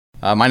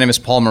My name is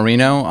Paul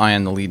Marino. I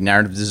am the lead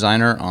narrative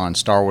designer on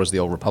Star Wars: The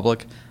Old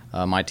Republic.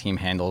 My team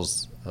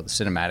handles the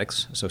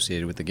cinematics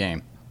associated with the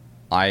game.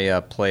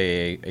 I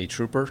play a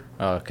trooper,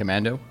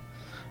 commando,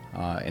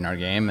 in our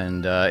game,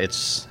 and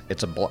it's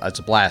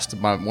a blast.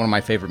 One of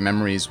my favorite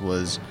memories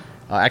was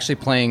actually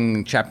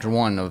playing Chapter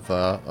 1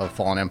 of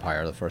Fallen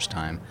Empire the first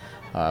time.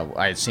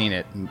 I had seen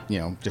it,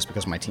 just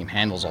because my team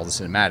handles all the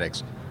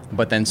cinematics,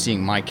 but then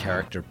seeing my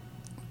character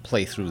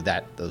play through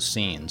those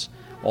scenes,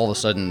 all of a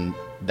sudden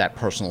that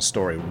personal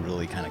story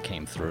really kind of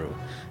came through,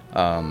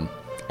 and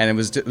it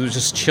was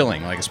just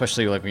chilling. Like,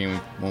 especially like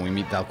when we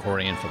meet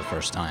Valkorian for the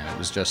first time, it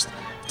was just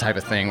the type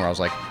of thing where I was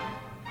like,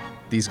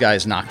 these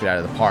guys knocked it out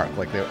of the park.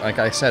 Like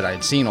I said, I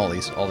had seen all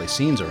these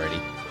scenes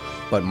already,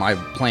 but my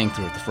playing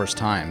through it the first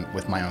time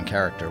with my own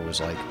character was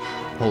like,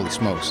 holy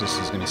smokes, this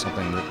is going to be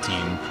something that the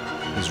team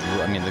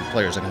the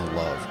players are going to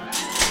love.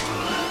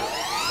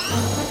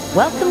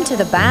 Welcome to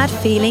the Bad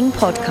Feeling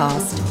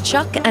Podcast.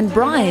 Chuck and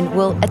Brian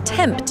will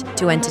attempt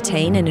to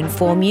entertain and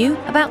inform you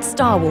about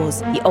Star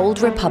Wars: The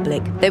Old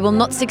Republic. They will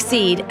not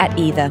succeed at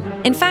either.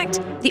 In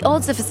fact, the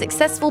odds of a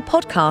successful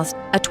podcast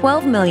are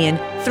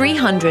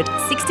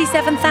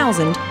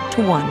 12,367,000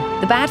 to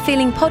 1. The Bad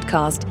Feeling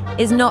Podcast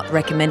is not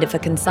recommended for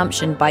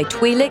consumption by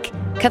Twi'lek,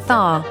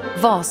 Cathar,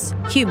 Voss,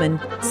 human,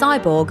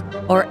 cyborg,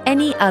 or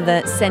any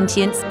other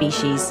sentient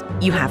species.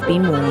 You have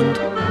been warned.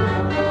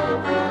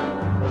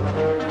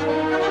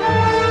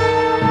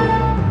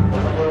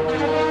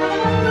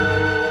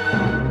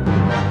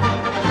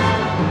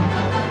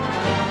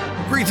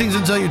 Greetings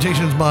and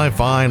salutations, my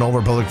fine Old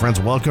Republic friends.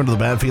 Welcome to the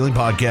Bad Feeling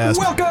Podcast.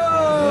 Welcome!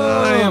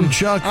 I am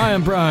Chuck. I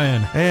am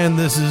Brian. And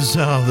this is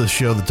the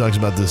show that talks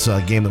about this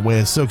game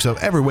that soaks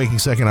up every waking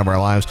second of our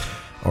lives.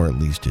 Or at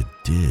least it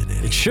did.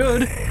 Anyway. It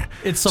should.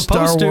 It's supposed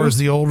to. Star Wars: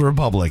 The Old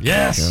Republic.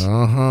 Yes.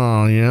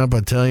 Yep,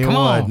 I tell you Come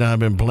what, on. I've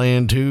been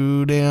playing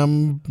too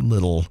damn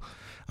little.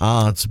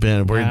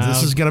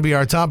 This is going to be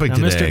our topic now,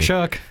 today. Mr.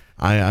 Chuck.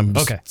 I'm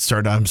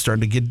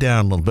starting to get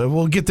down a little bit.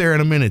 We'll get there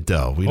in a minute,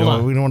 though. We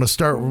don't want to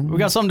start. We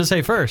got something to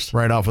say first.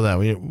 Right off of that.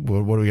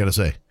 What do we got to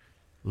say?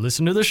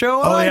 Listen to the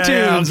show on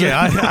iTunes.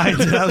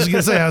 I was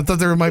gonna say, I thought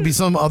there might be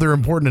some other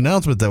important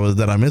announcement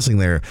that I'm missing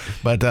there.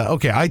 But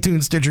okay,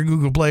 iTunes, Stitcher,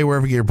 Google Play,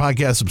 wherever you get your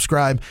podcast,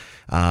 subscribe.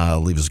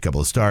 Leave us a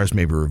couple of stars,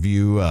 maybe a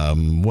review,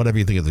 whatever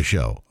you think of the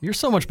show. You're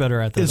so much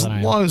better at this as than I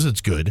am. long as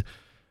it's good.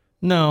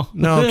 No.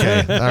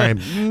 Okay. All right.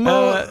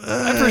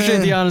 I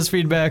appreciate the honest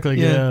feedback. Like,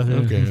 yeah.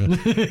 Okay.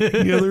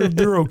 Yeah,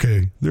 they're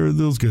okay.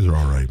 Those guys are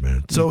all right,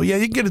 man. So, yeah,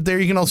 you can get it there.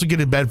 You can also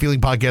get it at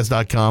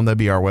badfeelingpodcast.com. That'd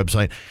be our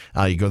website.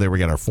 You go there. We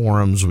got our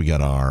forums. We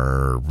got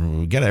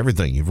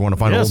everything. If you want to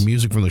find old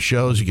music from the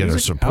shows, you get our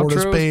support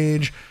us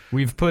page.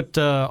 We've put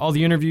all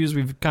the interviews.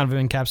 We've kind of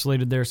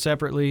encapsulated there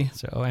separately.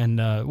 And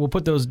we'll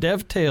put those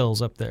dev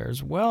tales up there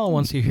as well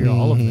once you hear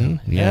all of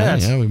them.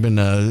 Yeah. We've been.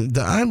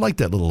 I like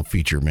that little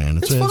feature, man.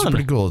 It's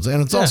pretty cool.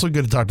 And it's also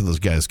good to talk to those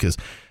guys because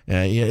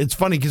it's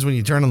funny because when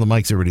you turn on the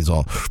mics, everybody's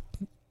all.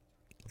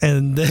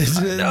 And then you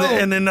shut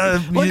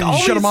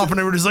them off, and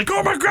everybody's like,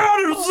 "Oh my god,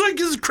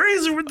 it's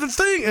crazy with the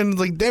thing!" And it's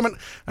like, damn it,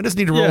 I just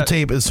need to roll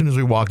tape as soon as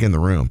we walk in the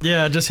room.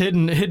 Yeah, just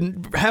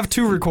hidden. Have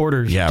two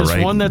recorders. Yeah, just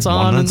right. One that's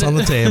on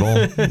the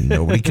table,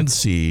 nobody can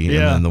see,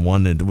 and then the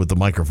one with the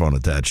microphone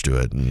attached to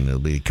it, and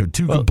it'll be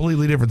two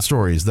completely different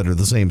stories that are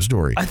the same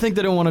story. I think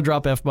they don't want to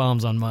drop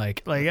F-bombs on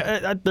mic.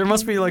 Like, there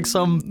must be like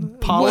some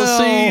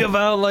policy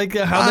about like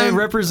how they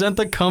represent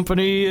the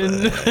company.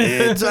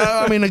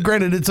 And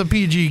granted, it's a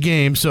PG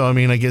game, so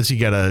I guess you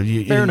gotta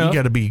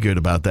be good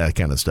about that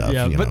kind of stuff.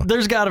 Yeah, but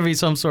there's got to be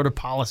some sort of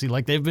policy.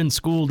 Like, they've been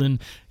schooled in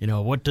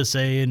what to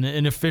say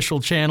in official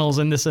channels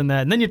and this and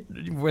that. And then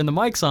when the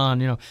mic's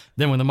on,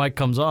 then when the mic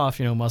comes off,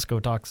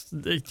 Musco talks.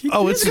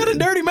 He's got a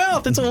dirty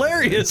mouth. It's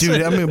hilarious,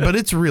 dude. But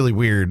it's really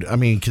weird.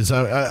 Because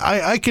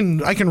I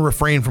can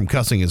refrain from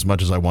cussing as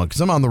much as I want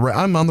because I'm on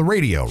the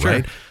radio, sure.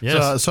 right?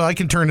 Yes. So I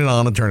can turn it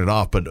on and turn it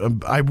off. But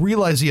I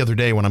realized the other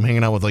day when I'm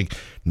hanging out with like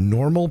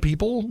normal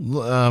people,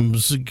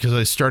 because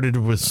I started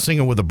with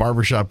singing with a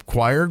barbershop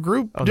choir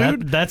group,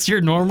 dude. That's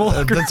your normal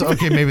group? That's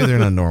okay. Maybe they're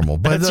not normal,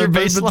 but that's your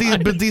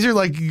baseline. But these are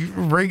like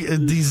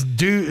these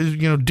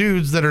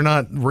dudes that are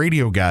not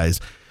radio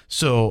guys.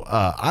 So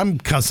I'm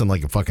cussing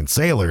like a fucking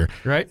sailor,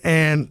 right?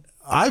 And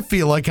I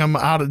feel like I'm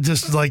out of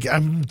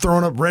I'm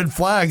throwing up red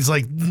flags,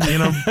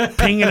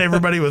 pinging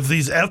everybody with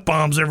these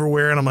F-bombs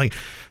everywhere, and I'm like,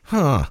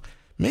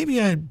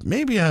 maybe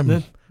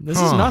I'm. This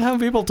is not how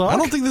people talk? I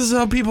don't think this is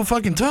how people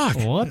fucking talk.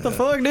 What the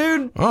fuck,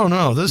 dude? Oh,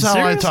 no. This is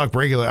how I talk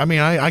regularly.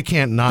 I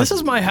can't not. This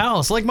is my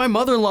house. Like, my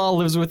mother-in-law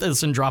lives with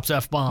us and drops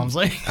F-bombs.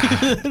 Like,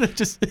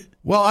 just...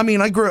 Well,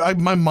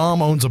 my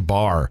mom owns a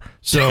bar,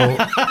 so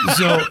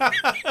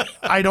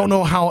I don't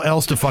know how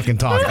else to fucking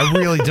talk. I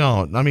really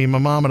don't. My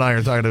mom and I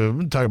are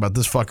talking about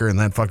this fucker and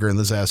that fucker and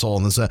this asshole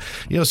and this, so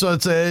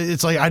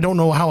it's like I don't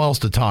know how else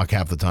to talk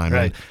half the time.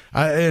 Right.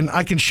 And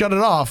I can shut it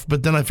off,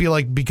 but then I feel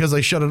like because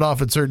I shut it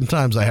off at certain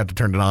times, I have to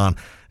turn it on.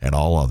 and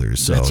all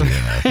others. So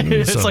yeah,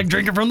 it's like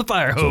drinking from the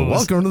fire hose. So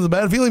welcome to the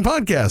Bad Feeling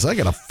Podcast. I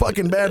got a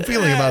fucking bad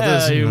feeling about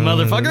this. You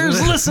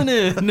motherfuckers, listen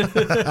in.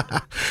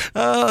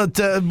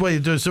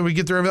 Wait, so we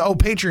get through everything. Oh,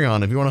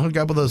 Patreon. If you want to hook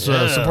up with us,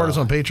 support us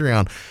on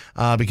Patreon,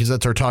 because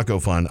that's our taco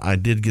fund. I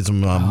did get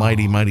some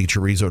mighty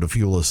chorizo to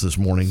fuel us this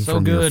morning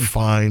from your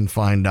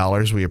fine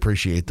dollars. We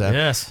appreciate that.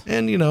 Yes.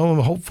 And,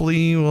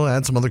 hopefully we'll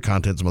add some other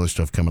content, some other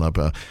stuff coming up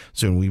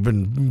soon. We've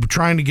been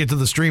trying to get to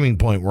the streaming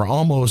point. We're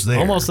almost there.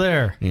 Almost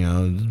there.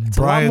 It's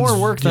a lot more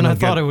work than I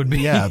thought it would be.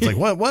 Yeah, it's like,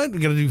 what? We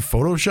got to do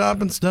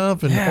Photoshop and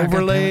stuff and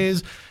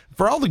overlays.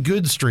 For all the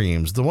good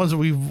streams, the ones that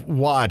we've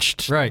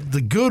watched, right?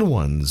 The good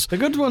ones. The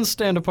good ones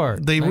stand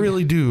apart. They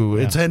really do.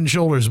 Yeah. It's head and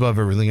shoulders above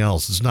everything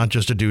else. It's not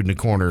just a dude in a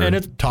corner and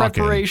it's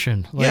talking.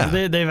 Preparation.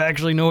 They've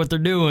actually know what they're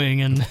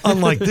doing. And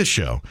unlike this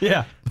show.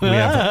 Yeah. We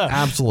have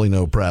absolutely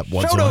no prep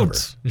whatsoever.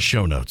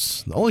 Show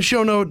notes. The only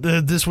show note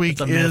this week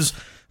is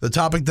the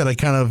topic that I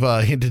kind of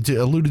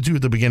alluded to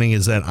at the beginning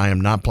is that I am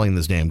not playing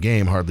this damn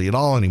game hardly at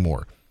all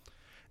anymore.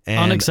 And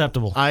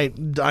unacceptable. I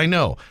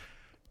know.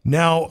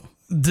 Now,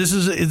 this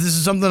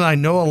is something I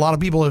know a lot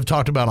of people have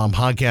talked about on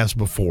podcasts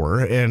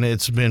before, and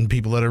it's been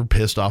people that are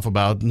pissed off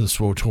about the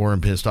SWTOR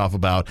and pissed off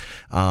about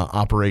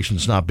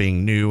operations not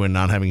being new and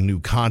not having new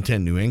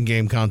content, new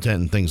in-game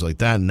content and things like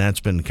that, and that's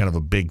been kind of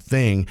a big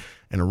thing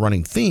and a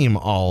running theme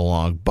all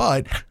along.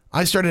 But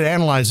I started to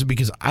analyze it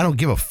because I don't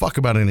give a fuck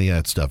about any of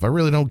that stuff. I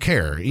really don't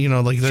care.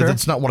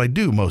 That's not what I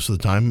do most of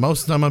the time.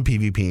 Most of the time I'm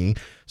PvPing.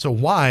 So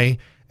why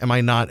am I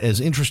not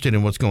as interested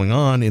in what's going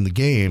on in the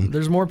game?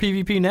 There's more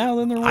PvP now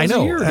than there was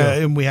a year ago.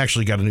 And we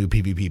actually got a new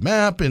PvP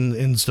map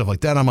and stuff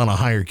like that. I'm on a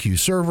higher queue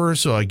server,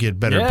 so I get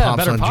better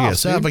pops on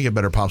GSF. Dude. I get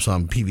better pops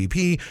on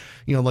PvP.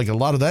 A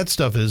lot of that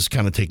stuff is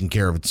kind of taking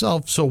care of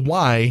itself. So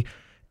why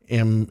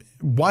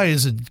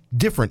is it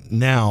different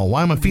now?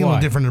 Why am I feeling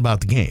different about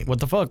the game? What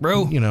the fuck,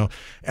 bro?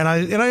 And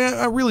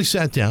I really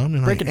sat down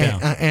and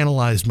I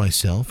analyzed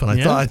myself, and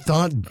I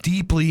thought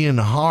deeply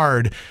and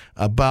hard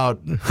about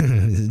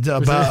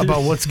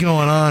what's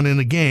going on in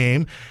the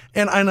game,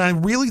 and I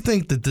really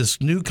think that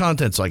this new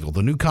content cycle,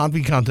 the new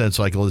content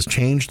cycle, has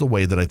changed the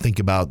way that I think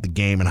about the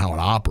game and how it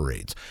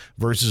operates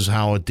versus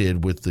how it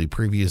did with the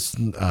previous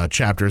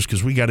chapters.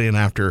 Because we got in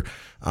after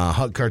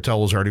Huck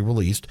Cartel was already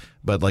released,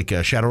 but like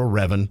Shadow of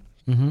Revan.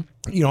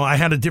 Mm-hmm. I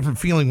had a different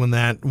feeling when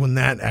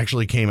that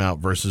actually came out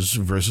versus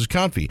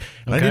Kotfe.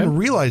 And I didn't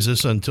realize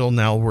this until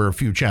now we're a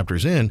few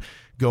chapters in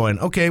going,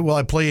 okay, well,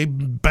 I play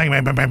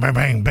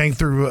bang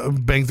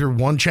through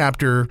one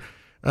chapter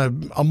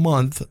a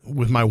month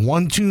with my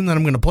one tune that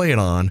I'm going to play it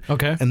on.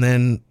 Okay. And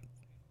then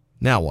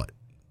now what?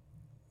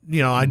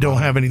 I don't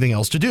have anything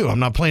else to do. I'm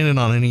not playing it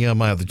on any of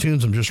my other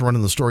tunes. I'm just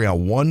running the story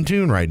on one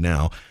tune right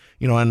now.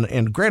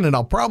 And granted,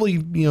 I'll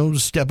probably,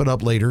 step it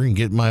up later and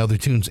get my other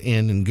tunes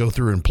in and go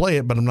through and play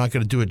it, but I'm not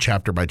going to do it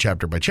chapter by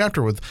chapter by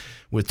chapter with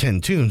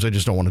 10 tunes. I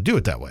just don't want to do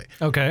it that way.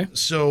 Okay.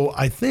 So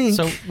I think...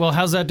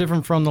 how's that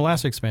different from the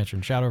last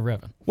expansion, Shadow of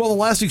Revan? Well, the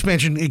last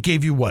expansion, it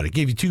gave you what? It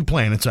gave you 2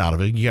 planets out of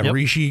it. You got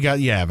Rishi, you got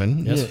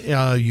Yavin.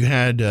 Yes. You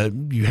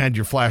had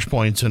your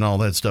flashpoints and all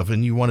that stuff,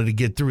 and you wanted to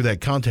get through that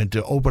content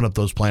to open up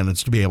those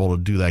planets to be able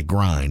to do that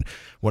grind,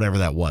 whatever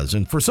that was.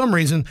 And for some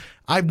reason,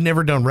 I've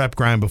never done rep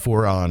grind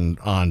before on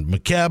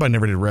McKeb. I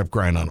never did rep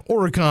grind on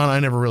Oricon. I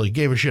never really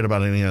gave a shit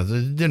about any of it.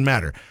 It didn't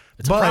matter.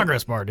 It's a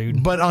progress bar,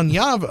 dude. But on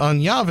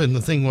Yavin,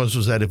 the thing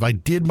was that if I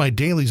did my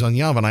dailies on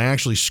Yavin, I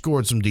actually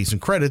scored some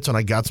decent credits and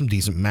I got some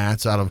decent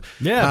mats out of.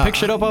 Yeah, pick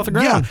shit up off the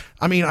ground. Yeah,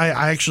 I mean,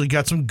 I actually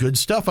got some good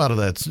stuff out of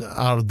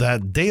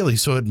that daily.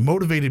 So it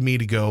motivated me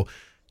to go,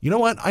 you know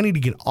what? I need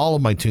to get all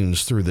of my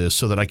tunes through this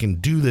so that I can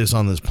do this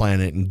on this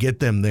planet and get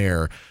them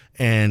there.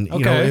 And,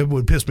 it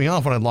would piss me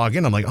off when I'd log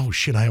in. I'm like, oh,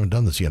 shit, I haven't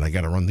done this yet. I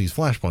got to run these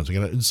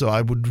flashpoints. So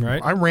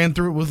I ran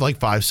through it with like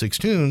 5-6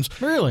 tunes.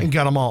 Really? And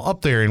got them all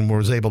up there and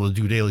was able to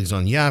do dailies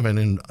on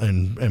Yavin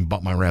and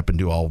bought my rep and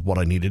do all what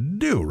I needed to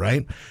do,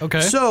 right?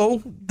 Okay.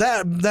 So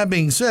that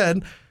being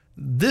said,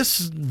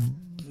 this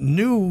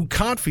new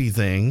Kotfe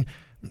thing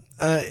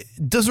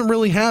doesn't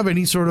really have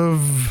any sort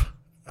of...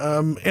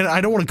 and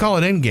I don't want to call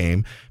it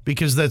endgame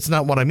because that's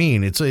not what I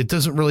mean. It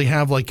doesn't really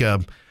have like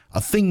a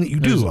thing that you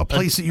do, a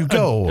place that you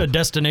go. A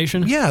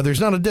destination? Yeah,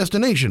 there's not a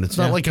destination. It's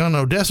not like on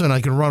Odessa and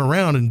I can run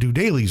around and do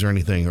dailies or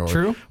anything.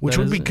 True. Which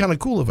would be kind of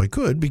cool if I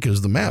could,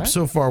 because the map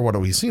so far, what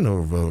have we seen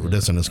of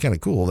Odessa is kind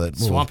of cool. That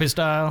swampy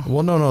style?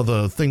 Well, no,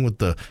 the thing with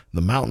the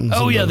mountains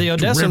and the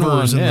Odessa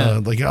rivers one,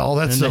 and all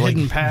that and stuff. The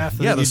hidden path.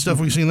 Yeah, the stuff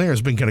we've seen there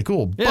has been kind of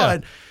cool. Yeah.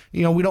 But,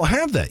 we don't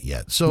have that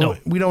yet. So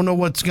we don't know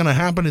what's going to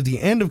happen at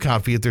the end of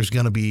Kotfe, if there's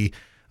going to be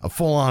a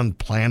full-on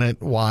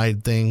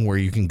planet-wide thing where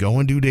you can go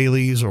and do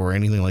dailies or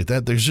anything like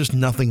that. There's just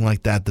nothing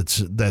like that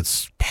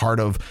that's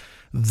part of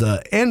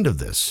the end of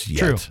this yet.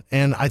 True.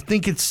 And I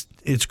think it's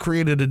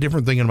created a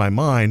different thing in my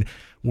mind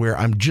where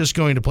I'm just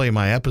going to play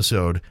my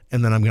episode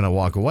and then I'm going to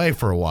walk away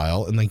for a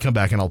while and then come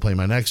back and I'll play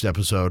my next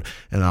episode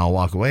and I'll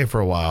walk away for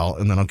a while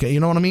and then you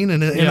know what I mean?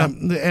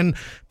 And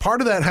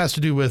part of that has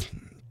to do with,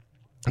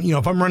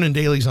 if I'm running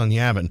dailies on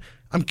Yavin,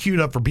 I'm queued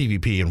up for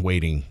PvP and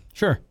waiting.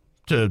 Sure.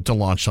 To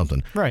launch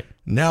something. Right.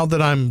 Now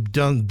that I'm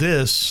done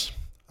this,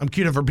 I'm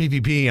queued up for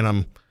PvP and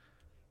I'm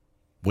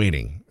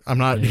waiting. I'm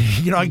not,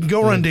 I can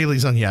go run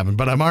dailies on Yavin,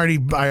 but I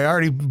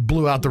already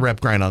blew out the rep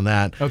grind on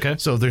that. Okay.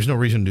 So there's no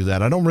reason to do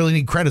that. I don't really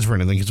need credits for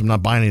anything because I'm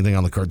not buying anything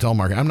on the cartel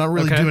market. I'm not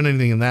really doing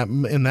anything in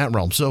that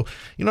realm. So,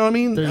 you know what I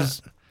mean?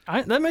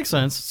 That makes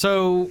sense.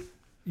 So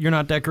you're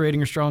not decorating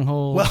your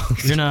stronghold. Well,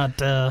 you're not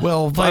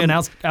playing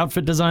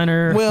outfit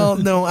designer. Well,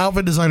 no,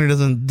 outfit designer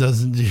doesn't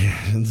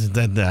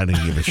that I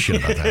didn't give a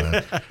shit about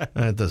that.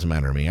 That doesn't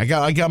matter to me. I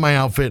got my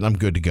outfit and I'm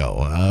good to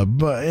go.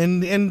 But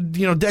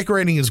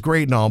decorating is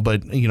great and all,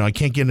 but I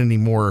can't get any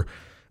more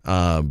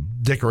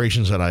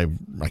decorations that I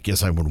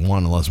guess I would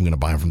want unless I'm going to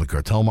buy them from the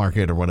cartel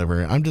market or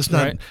whatever. I'm just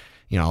not.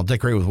 I'll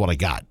decorate with what I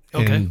got.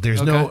 Okay. And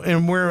there's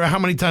how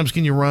many times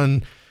can you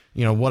run?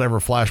 Whatever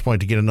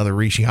flashpoint to get another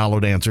Rishi Hollow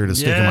Dancer to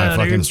stick in my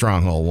fucking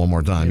stronghold one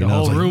more time. A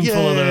whole room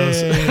full of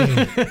those.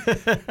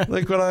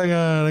 Look what I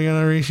got. I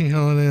got a Rishi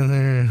Hollow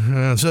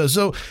Dancer.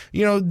 So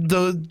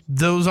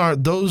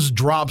those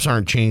drops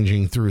aren't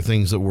changing through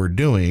things that we're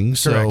doing.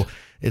 So Correct.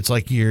 It's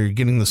like you're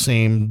getting the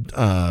same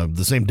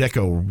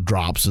deco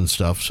drops and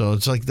stuff. So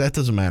it's like that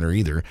doesn't matter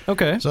either.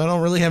 Okay. So I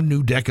don't really have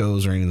new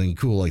decos or anything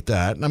cool like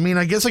that. I mean,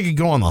 I guess I could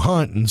go on the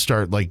hunt and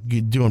start like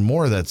doing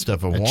more of that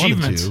stuff if I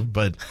wanted to,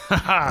 but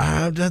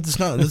that's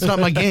not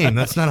my game.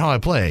 That's not how I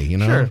play.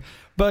 Sure.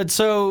 But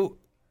so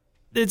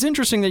it's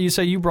interesting that you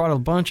say you brought a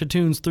bunch of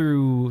tunes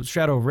through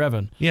Shadow of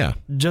Revan. Yeah.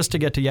 Just to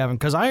get to Yavin,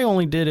 because I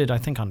only did it I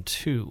think on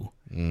 2.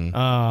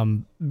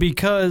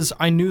 Because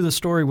I knew the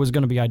story was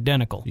going to be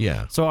identical.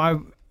 Yeah. So I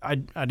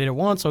did it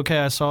once. Okay,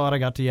 I saw it. I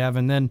got to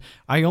Yavin. Then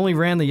I only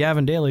ran the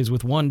Yavin dailies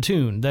with one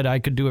tune that I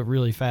could do it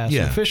really fast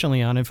and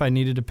efficiently on. If I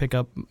needed to pick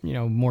up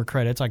more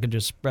credits, I could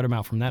just spread them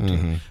out from that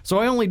tune. So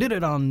I only did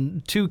it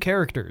on 2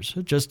 characters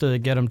just to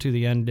get them to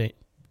the end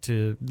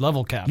to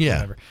level cap.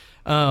 Yeah. Or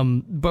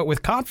whatever. But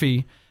with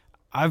Kotfe,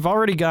 I've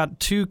already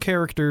got 2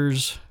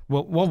 characters.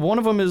 Well, one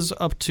of them is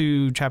up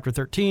to chapter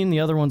 13. The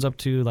other one's up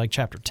to like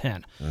chapter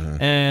 10.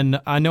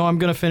 And I know I'm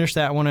going to finish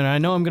that one, and I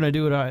know I'm going to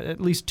do it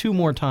at least 2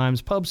 more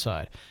times pub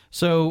side.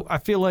 So I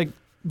feel like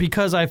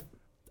because I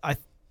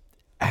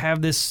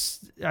have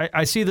this,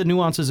 I see the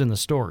nuances in the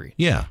story.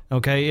 Yeah.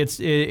 Okay.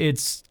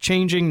 It's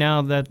changing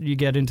now that you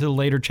get into the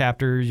later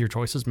chapters. Your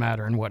choices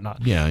matter and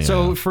whatnot. Yeah.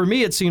 So for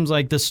me, it seems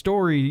like the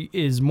story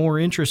is more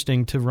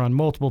interesting to run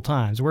multiple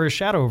times, whereas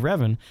Shadow of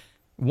Revan,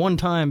 one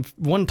time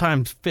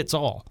fits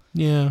all.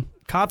 Yeah.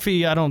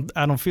 Kotfe, I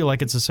don't feel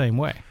like it's the same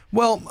way.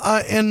 Well,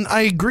 and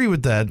I agree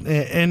with that.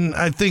 And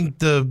I think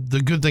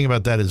the good thing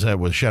about that is that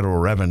with Shadow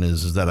of Revan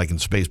is that I can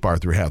spacebar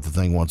through half the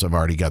thing once I've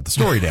already got the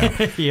story down.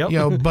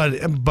 Yep.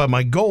 But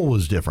my goal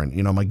was different.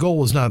 My goal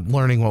was not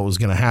learning what was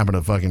going to happen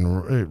to fucking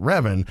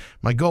Revan.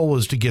 My goal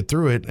was to get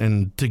through it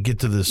and to get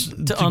to this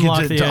to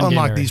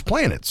unlock these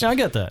planets. Yeah, I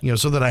get that.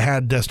 So that I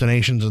had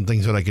destinations and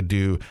things that I could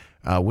do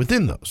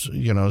within those,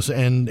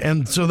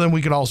 and so then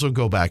we could also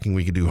go back and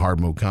we could do hard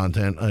mode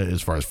content as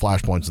far as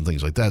flashpoints and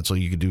things like that. So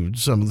you could do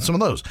some of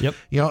those. Yep.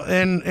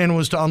 And it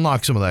was to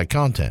unlock some of that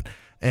content.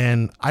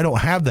 And I don't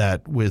have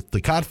that with the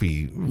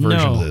Kotfe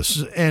version of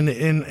this.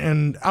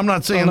 And I'm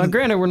not saying. Well, now,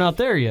 granted, we're not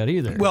there yet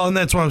either. Well, and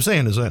that's what I'm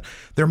saying is that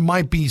there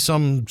might be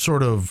some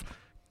sort of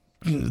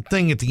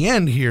thing at the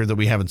end here that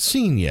we haven't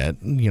seen yet.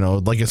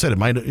 Like I said, it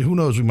might. Who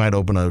knows? We might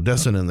open a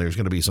Destin and there's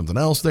going to be something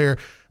else there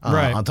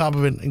on top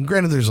of it. And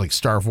granted, there's like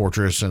Star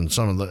Fortress and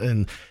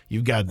and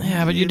you've got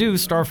but you do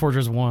Star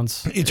Fortress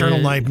once, Eternal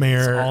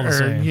Nightmare,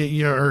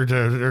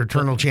 or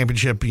Eternal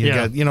Championship. You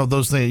got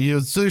those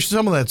things. There's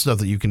some of that stuff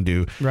that you can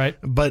do. Right.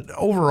 But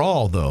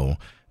overall, though,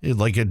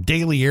 like a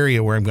daily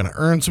area where I'm going to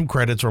earn some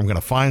credits, or I'm going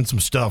to find some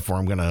stuff, or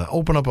I'm going to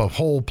open up a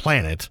whole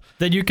planet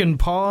that you can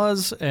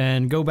pause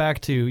and go back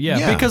to.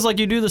 Yeah, because like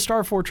you do the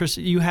Star Fortress,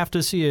 you have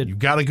to see it. You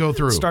got to go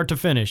through start to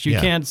finish. You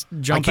can't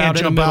jump out. I can't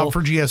jump out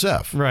for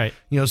GSF. Right.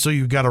 So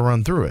you've got to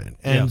run through it.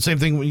 And same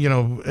thing.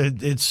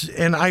 It's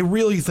and I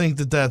really think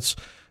that that's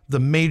the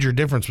major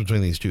difference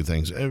between these two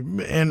things.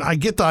 And I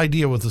get the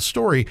idea with the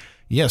story.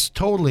 Yes,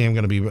 totally. I'm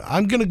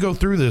going to go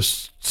through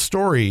this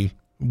story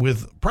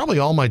with probably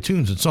all my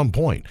tunes at some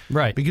point.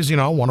 Right. Because,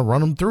 I want to run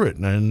them through it.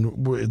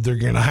 And they're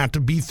going to have to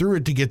be through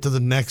it to get to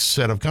the next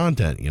set of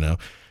content,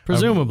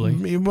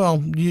 Presumably.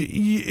 Well,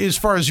 as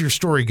far as your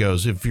story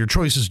goes, if your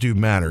choices do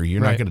matter,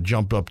 you're not going to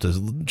jump up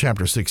to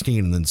chapter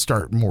 16 and then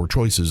start more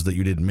choices that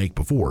you didn't make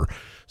before.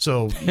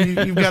 So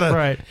you've got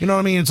to, you know what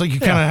I mean? It's like you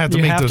kind of have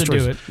to make those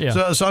choices. Do it.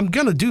 Yeah. So I'm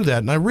going to do that.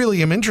 And I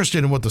really am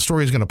interested in what the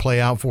story is going to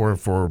play out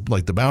for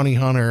like the bounty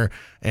hunter.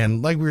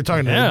 And like we were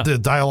talking, the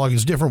dialogue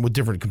is different with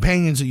different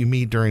companions that you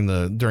meet during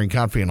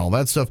Kotfe and all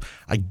that stuff.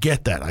 I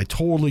get that. I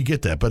totally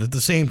get that. But at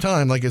the same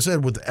time, like I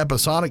said, with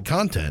episodic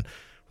content,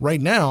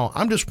 right now,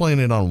 I'm just playing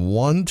it on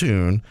one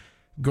tune,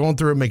 going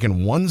through it,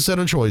 making one set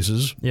of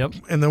choices. Yep.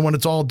 And then when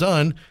it's all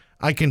done,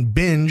 I can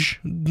binge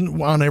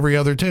on every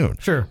other tune.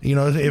 Sure.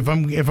 If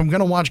I'm going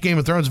to watch Game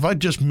of Thrones, if I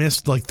just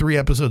missed like 3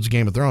 episodes of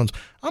Game of Thrones,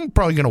 I'm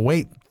probably going to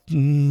wait a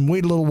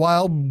little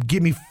while,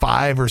 give me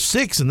 5 or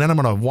 6, and then I'm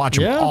going to watch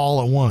them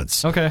all at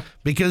once. Okay.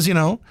 Because,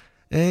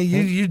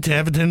 you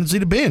have a tendency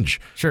to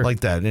binge like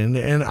that.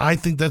 And I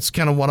think that's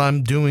kind of what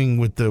I'm doing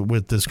with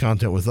this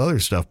content with other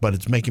stuff, but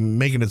it's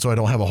making it so I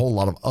don't have a whole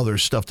lot of other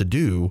stuff to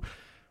do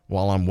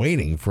while I'm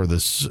waiting for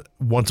this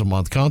once a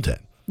month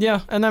content.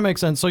 Yeah, and that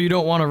makes sense. So you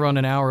don't want to run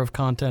an hour of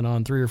content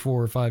on 3 or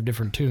 4 or 5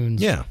 different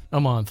tunes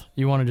a month.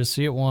 You want to just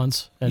see it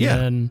once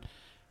and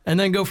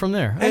then go from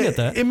there. I get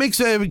that. It makes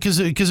because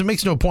it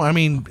makes no point. I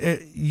mean,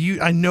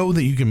 I know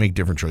that you can make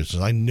different choices.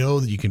 I know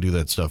that you can do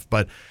that stuff,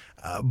 but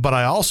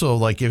I also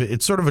like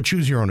it's sort of a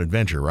choose your own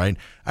adventure, right?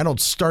 I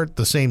don't start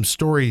the same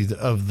story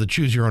of the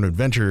choose your own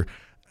adventure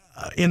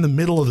in the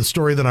middle of the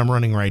story that I'm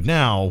running right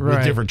now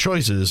with different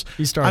choices.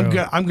 I'm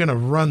going to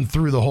run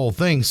through the whole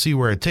thing, see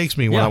where it takes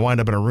me when I wind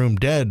up in a room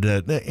dead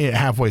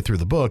halfway through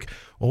the book.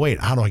 Well, wait,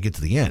 how do I get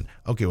to the end?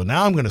 Okay, well,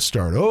 now I'm going to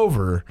start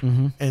over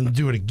and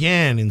do it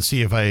again and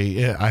see if I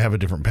have a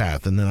different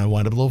path. And then I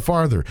wind up a little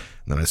farther. And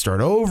then I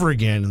start over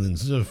again and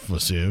then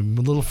let's see, a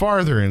little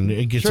farther, and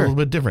it gets a little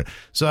bit different.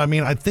 So, I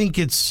mean, I think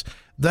it's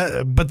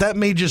that, but that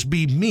may just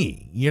be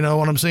me. You know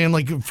what I'm saying?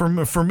 Like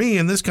for me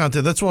in this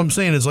content, that's what I'm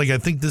saying is like, I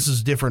think this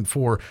is different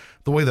for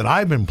the way that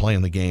I've been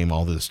playing the game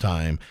all this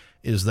time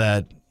is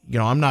that, you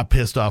know, I'm not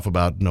pissed off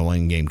about no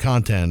in-game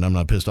content. I'm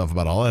not pissed off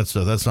about all that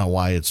stuff. That's not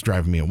why it's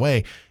driving me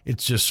away.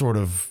 It's just sort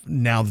of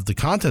now that the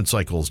content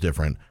cycle is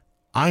different,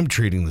 I'm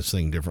treating this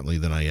thing differently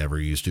than I ever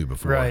used to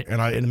before. Right. And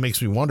it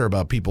makes me wonder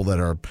about people that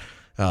are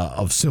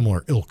of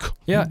similar ilk.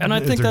 Yeah, and I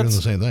think that's doing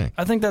the same thing.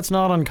 I think that's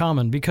not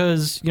uncommon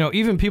because, you know,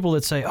 even people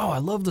that say, "Oh, I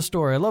love the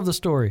story. I love the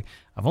story.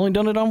 I've only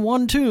done it on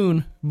one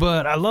tune,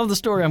 but I love the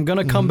story. I'm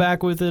going to come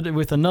back with it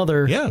with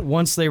another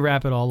once they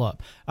wrap it all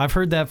up." I've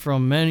heard that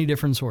from many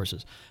different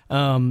sources,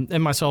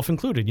 and myself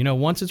included. You know,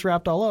 once it's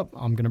wrapped all up,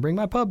 I'm going to bring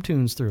my pub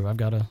tunes through. I've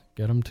got to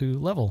get them to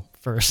level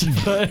first.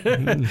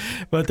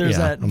 but there's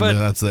that. But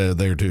that's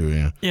there too,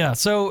 yeah. Yeah,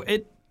 so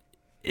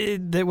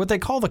what they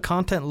call the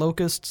content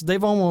locusts,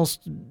 they've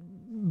almost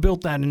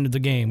built that into the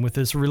game with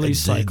this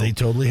release cycle. They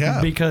totally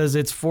have. Because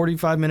it's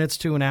 45 minutes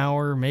to an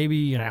hour,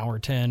 maybe an hour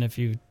 10 if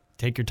you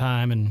take your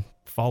time and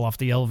fall off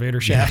the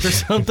elevator shaft or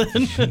something.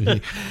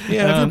 If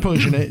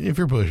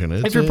you're pushing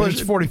it.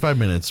 It's 45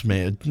 minutes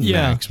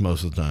max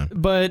most of the time.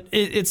 But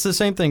it's the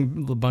same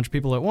thing, a bunch of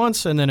people at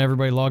once, and then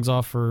everybody logs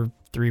off for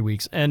 3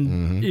 weeks.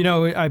 And, you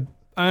know, I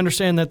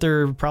understand that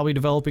they're probably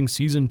developing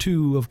season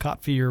 2 of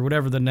Kotfe or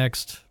whatever the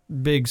next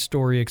big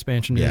story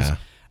expansion is.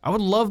 I would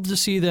love to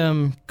see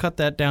them cut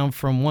that down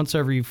from once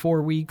every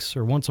 4 weeks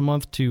or once a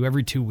month to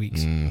every 2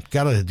 weeks.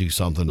 Gotta do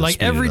something to like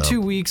speed every it up.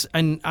 2 weeks,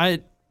 and I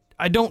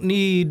don't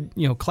need,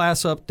 you know,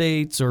 class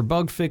updates or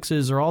bug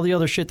fixes or all the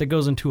other shit that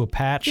goes into a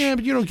patch. Yeah,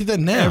 but you don't get that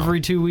now.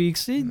 Every 2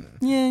 weeks.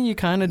 Yeah, you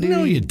kind of do.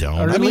 No, you don't.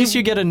 Or at least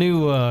you get a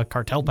new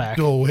cartel pack.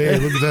 Oh, hey,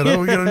 look at that. Oh,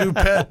 we got a new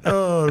pet.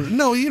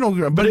 No, you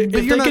don't. But if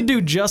they could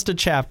do just a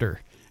chapter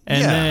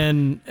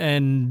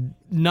and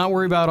not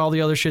worry about all the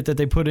other shit that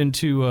they put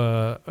into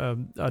a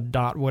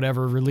dot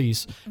whatever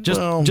release.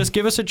 Just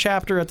give us a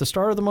chapter at the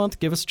start of the month,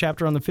 give us a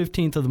chapter on the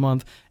 15th of the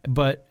month,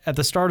 but at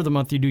the start of the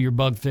month you do your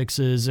bug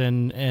fixes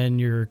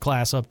and your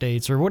class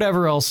updates or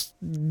whatever else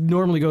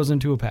normally goes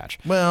into a patch.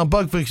 Well,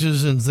 bug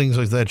fixes and things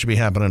like that should be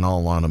happening all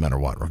along no matter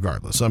what,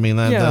 regardless. I mean,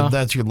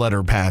 that's your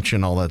letter patch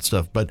and all that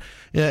stuff, but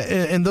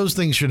and those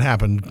things should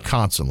happen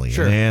constantly,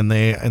 and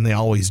they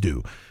always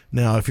do.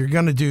 Now, if you're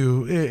gonna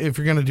do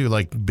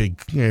like big,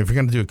 if you're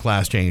gonna do a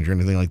class change or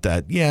anything like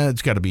that,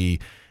 it's got to be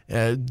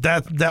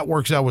that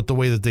works out with the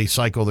way that they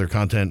cycle their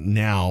content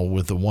now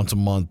with the once a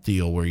month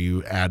deal where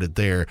you add it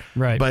there.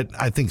 Right. But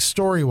I think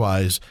story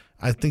wise,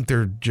 I think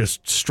they're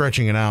just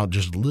stretching it out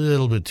just a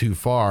little bit too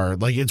far.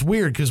 Like it's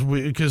weird because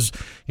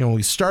you know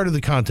we started the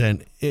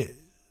content.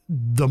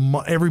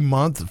 Every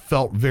month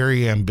felt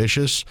very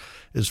ambitious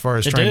as far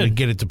as trying to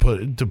get it to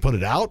put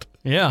it out.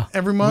 Yeah,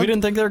 every month. We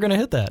didn't think they were going to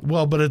hit that.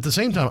 Well, but at the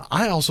same time,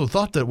 I also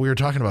thought that we were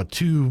talking about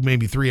 2,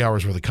 maybe 3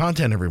 hours worth of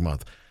content every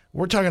month.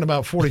 We're talking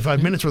about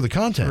 45 minutes worth of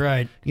content.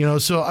 Right. You know,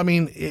 so I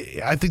mean,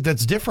 I think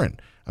that's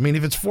different. I mean,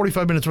 if it's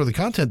 45 minutes worth of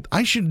content,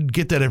 I should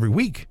get that every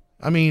week.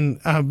 I mean,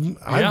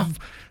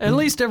 at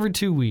least every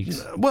 2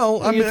 weeks.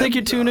 Well, I mean,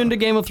 you tune into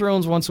Game of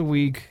Thrones once a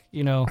week,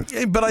 you know.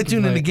 But I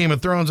tune into Game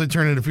of Thrones. I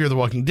turn into Fear the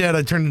Walking Dead.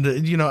 I turn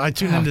into, I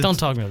tune into. Don't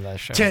talk about that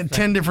show.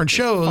 10 different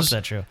shows.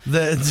 Fuck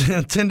that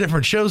show. 10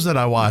 different shows that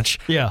I watch.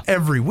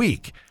 Every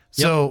week.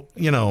 So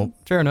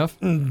fair enough.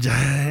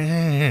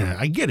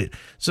 I get it.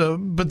 So,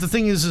 but the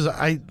thing is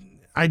I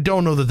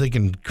don't know that they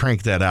can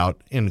crank that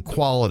out in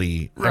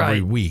quality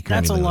every week.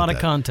 That's a lot of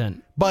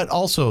content. But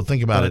also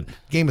think about it.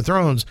 Game of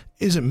Thrones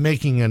isn't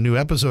making a new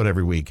episode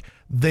every week.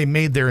 They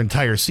made their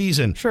entire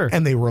season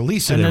and they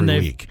release it every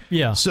week.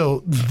 Yeah.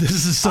 So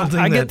this is something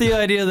I get the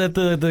idea that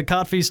the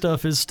Kotfe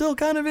stuff is still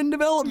kind of in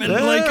development,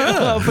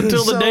 up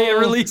until the day it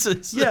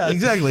releases. Yeah,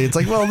 exactly. It's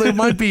like, well, there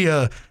might be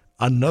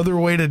another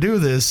way to do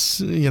this,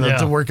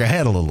 to work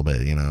ahead a little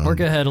bit, Work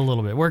ahead a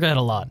little bit. Work ahead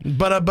a lot.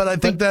 But I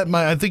think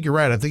I think you're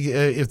right. I think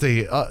if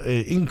they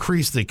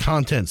increase the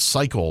content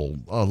cycle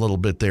a little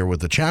bit there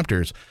with the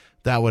chapters,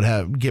 that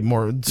would get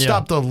more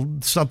stop the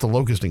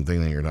locusting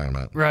thing that you're talking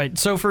about. Right.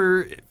 So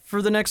for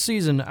the next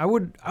season, I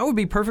would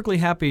be perfectly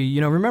happy.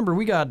 Remember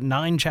we got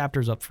 9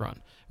 chapters up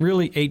front.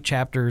 Really 8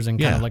 chapters and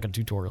kind of like a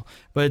tutorial.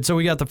 But so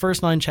we got the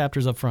first 9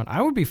 chapters up front.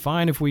 I would be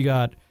fine if we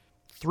got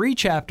 3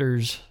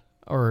 chapters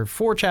or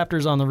 4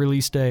 chapters on the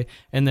release day,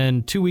 and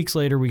then 2 weeks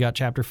later we got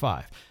chapter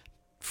 5.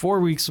 4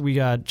 weeks we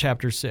got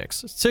chapter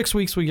 6. 6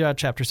 weeks we got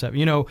chapter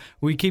 7.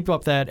 We keep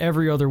up that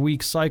every other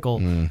week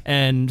cycle,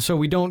 and so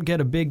we don't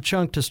get a big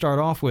chunk to start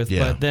off with,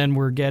 but then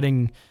we're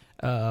getting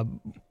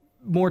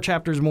more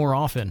chapters more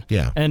often.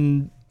 Yeah.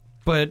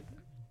 But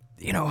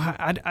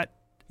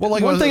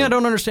one thing I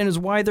don't understand is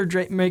why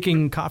they're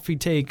making Kotfe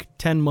take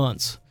 10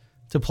 months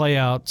to play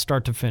out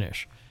start to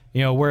finish.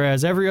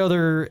 Whereas every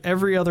other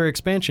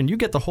expansion, you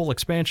get the whole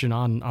expansion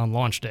on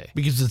launch day.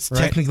 Because it's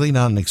technically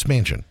not an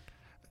expansion.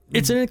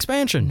 It's an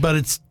expansion. But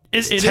it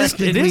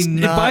is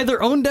not. By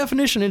their own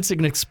definition, it's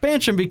an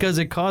expansion because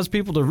it caused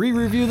people to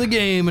re-review the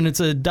game, and it's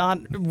a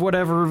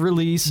whatever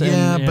release.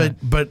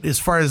 But as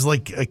far as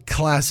like a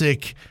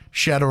classic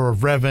Shadow of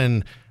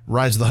Revan,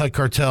 Rise of the Hutt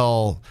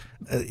Cartel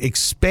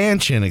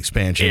expansion,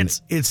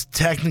 it's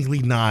technically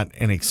not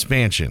an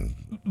expansion.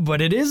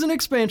 But it is an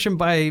expansion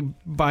by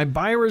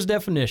Bioware's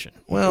definition.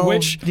 Well,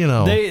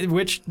 the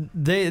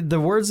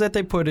words that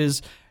they put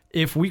is,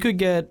 if we could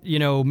get,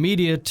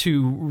 media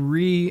to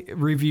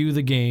review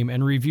the game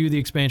and review the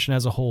expansion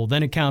as a whole,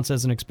 then it counts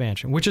as an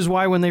expansion, which is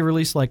why when they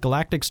released like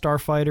Galactic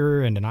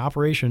Starfighter and an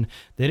Operation,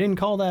 they didn't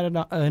call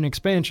that an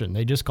expansion.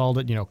 They just called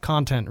it,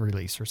 content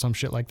release or some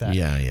shit like that.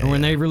 Yeah. Or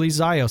when they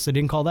released Zyos, they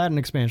didn't call that an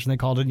expansion. They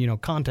called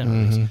it, content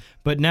release.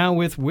 But now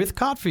with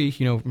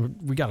Kotfe,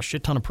 we got a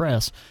shit ton of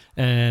press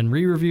and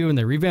re-review, and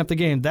they revamped the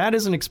game. That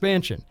is an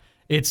expansion.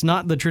 It's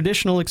not the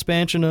traditional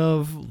expansion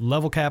of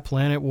Level Cap,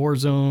 Planet,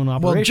 Warzone,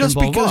 Operation, Well, just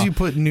blah, because blah. you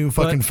put new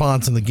fucking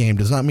fonts in the game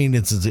does not mean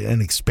it's an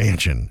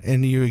expansion.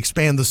 And you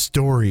expand the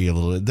story a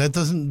little bit.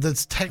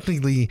 That's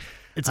technically...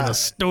 It's a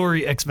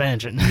story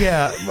expansion.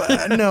 Yeah,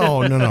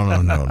 no. And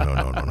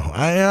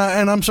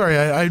I'm sorry,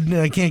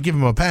 I can't give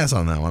him a pass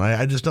on that one.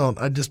 I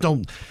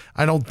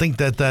don't think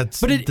that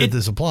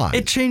this applies.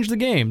 It changed the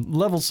game.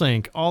 Level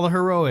sync, all the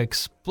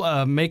heroics,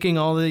 making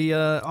all the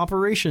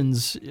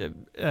operations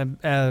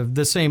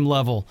the same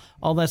level,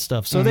 all that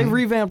stuff. So they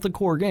revamped the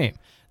core game.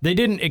 They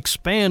didn't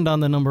expand on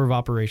the number of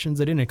operations.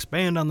 They didn't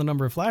expand on the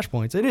number of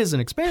flashpoints. It is an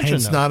expansion.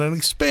 It's not an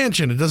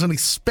expansion. It doesn't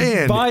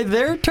expand. By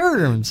their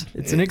terms,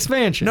 it's an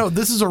expansion. No,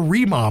 this is a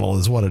remodel,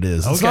 is what it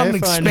is. It's not an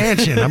fine.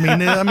 expansion. I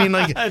mean,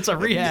 like it's a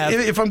rehab.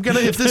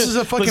 If this is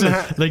a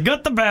fucking, they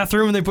got the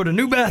bathroom and they put a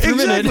new bathroom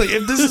in it. Exactly.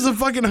 If this is a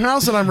fucking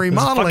house and I'm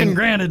remodeling, fucking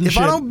granted. If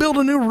I don't build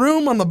a new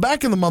room on the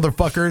back of the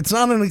motherfucker, it's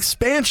not an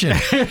expansion.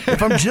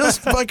 If I'm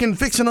just fucking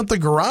fixing up the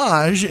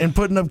garage and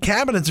putting up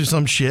cabinets or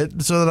some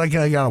shit so that I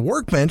got a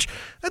workbench,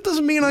 that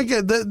doesn't mean I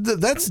get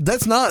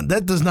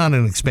that does not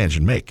an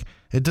expansion make.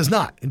 It does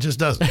not. It just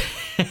doesn't.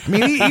 I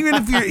mean,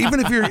 even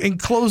if you're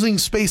enclosing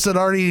space that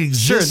already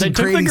exists and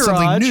creating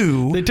something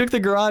new. They took the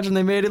garage and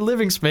they made it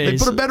living space. They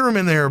put a bedroom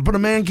in there, put a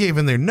man cave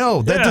in there.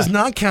 No, that does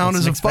not count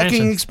as a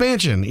fucking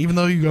expansion, even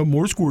though you got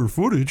more square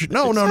footage.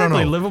 No.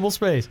 Livable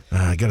space.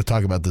 I got to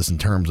talk about this in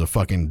terms of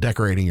fucking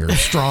decorating your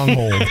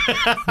stronghold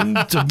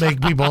to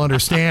make people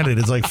understand it.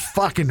 It's like,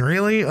 fucking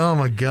really? Oh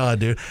my God,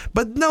 dude.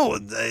 But no,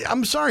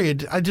 I'm sorry.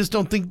 I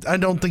don't think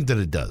that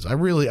it does. I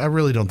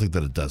really don't think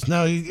that it does.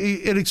 Now,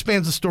 it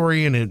expands the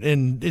story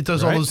and it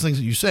does all those things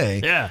that you say.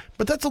 Yeah.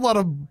 But that's a lot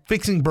of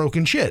fixing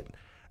broken shit.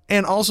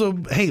 And also,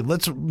 hey,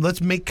 let's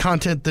make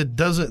content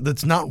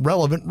that's not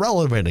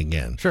relevant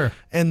again. Sure.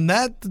 And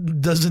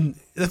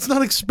that's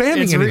not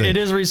expanding anything. It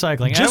is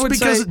recycling.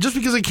 Just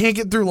because I can't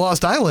get through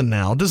Lost Island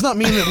now does not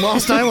mean that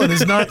Lost Island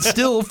is not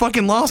still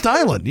fucking Lost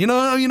Island. You know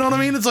what I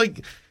mean? It's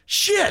like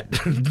shit.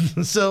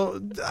 So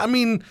I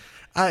mean,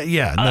 no.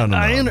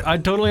 I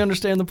totally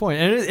understand the point,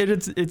 and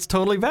it's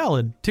totally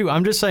valid too.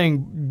 I'm just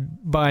saying,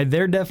 by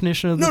their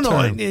definition of the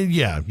term,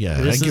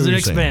 this is an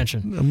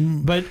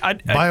expansion. But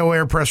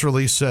BioWare press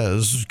release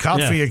says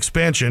Kotfe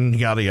expansion,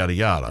 yada yada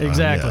yada.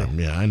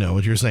 Exactly. I know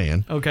what you're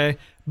saying. Okay,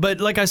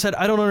 but like I said,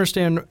 I don't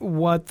understand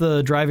what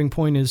the driving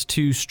point is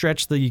to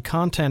stretch the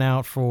content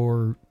out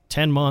for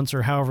 10 months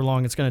or however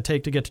long it's going to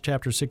take to get to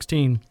Chapter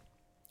 16.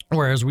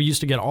 Whereas we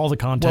used to get all the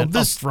content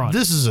up front.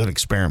 This is an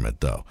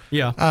experiment, though.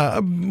 Yeah.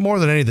 More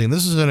than anything,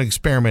 this is an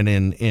experiment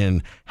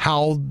in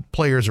how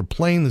players are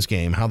playing this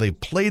game, how they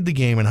played the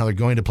game, and how they're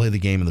going to play the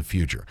game in the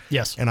future.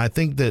 Yes. And I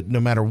think that no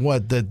matter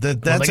what, that's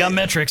they got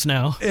metrics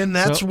now. And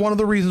that's one of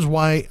the reasons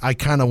why I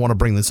kind of want to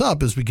bring this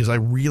up, is because I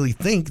really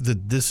think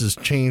that this has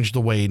changed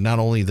the way not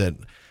only that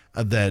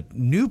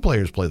new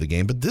players play the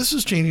game, but this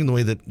is changing the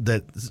way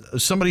that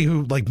somebody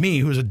who, like me,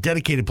 who is a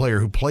dedicated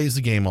player who plays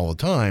the game all the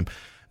time,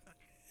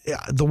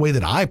 the way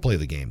that I play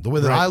the game, the way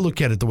that I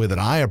look at it, the way that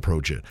I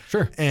approach it.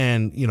 Sure.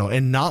 And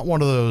and not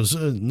one of those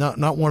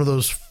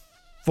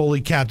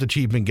fully capped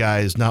achievement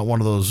guys, not one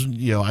of those,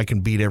 I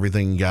can beat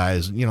everything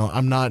guys.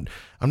 I'm not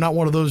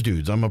one of those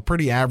dudes. I'm a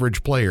pretty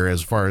average player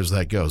as far as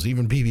that goes.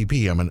 Even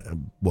PvP,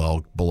 I'm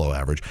below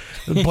average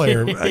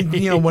player,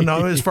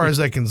 as far as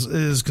that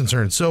is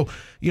concerned. So,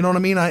 you know what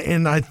I mean?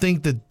 I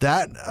think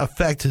that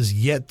effect has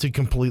yet to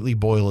completely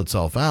boil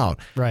itself out.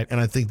 Right. And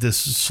I think this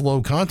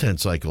slow content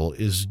cycle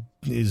is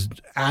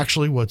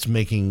actually what's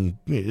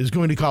is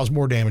going to cause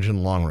more damage in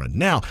the long run.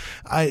 Now,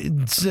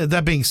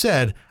 that being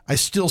said, I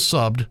still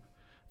subbed,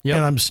 and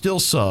I'm still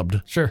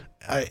subbed. Sure.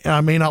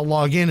 I may not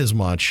log in as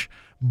much,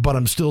 but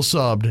I'm still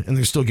subbed, and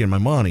they're still getting my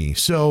money.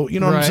 So, you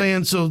know what I'm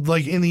saying? So,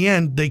 like, in the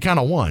end, they kind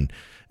of won.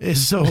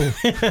 So,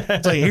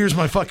 it's like, here's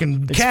my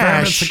fucking cash.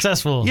 Experiment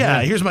successful.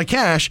 Yeah, here's my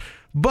cash,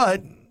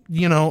 but,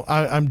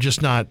 I'm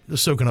just not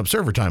soaking up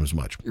server time as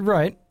much.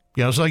 Right.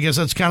 So I guess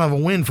that's kind of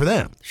a win for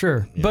them.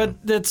 Sure.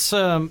 But that's...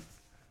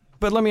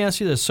 But let me ask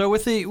you this: so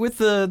with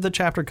the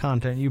chapter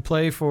content, you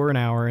play for an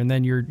hour and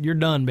then you're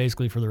done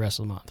basically for the rest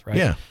of the month, right?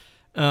 Yeah.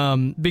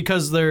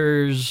 Because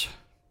there's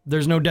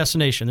no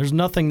destination. There's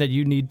nothing that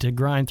you need to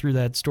grind through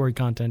that story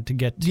content to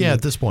get to. Yeah,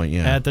 at this point,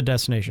 yeah. At the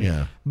destination.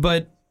 Yeah.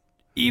 But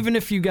even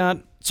if you got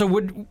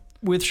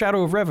with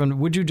Shadow of Revan,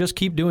 would you just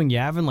keep doing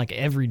Yavin like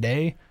every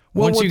day?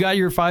 Well, once you got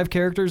your 5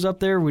 characters up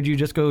there, would you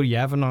just go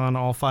Yavin on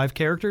all 5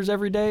 characters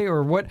every day,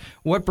 or what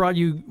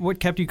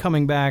kept you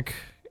coming back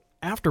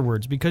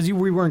afterwards, because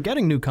we weren't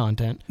getting new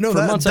content for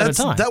months at a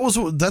time?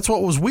 That's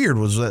what was weird,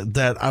 was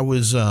that I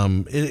was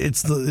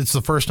it's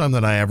the first time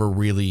that I ever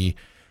really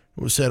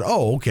said,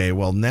 oh, okay,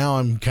 well, now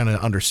I'm kind of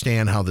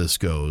understand how this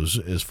goes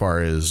as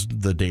far as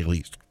the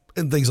dailies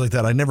and things like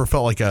that. I never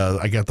felt like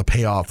I got the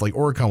payoff. Like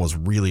Oricon was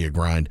really a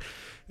grind.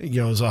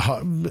 You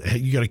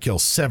got to kill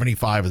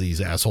 75 of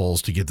these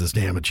assholes to get this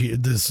damn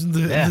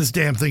this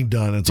damn thing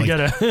done. It's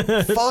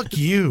fuck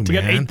you, man. To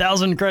get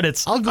 8,000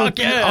 credits. I'll go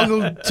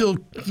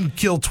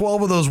kill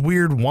 12 of those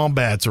weird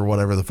wombats or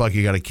whatever the fuck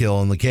you got to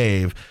kill in the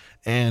cave.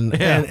 And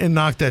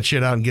knock that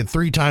shit out and get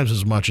 3 times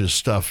as much as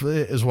stuff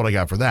is what I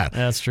got for that.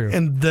 That's true.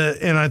 And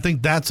I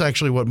think that's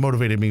actually what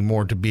motivated me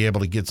more to be able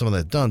to get some of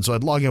that done. So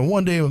I'd log in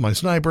one day with my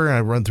sniper and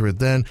I'd run through it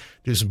then,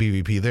 do some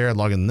PvP there. I'd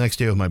log in the next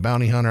day with my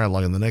bounty hunter. I'd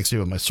log in the next day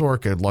with my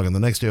sork. I'd log in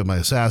the next day with my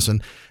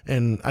assassin.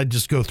 And I'd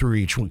just go through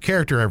each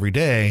character every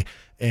day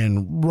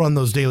and run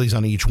those dailies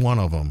on each one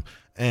of them.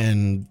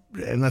 And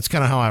that's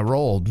kind of how I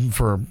rolled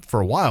for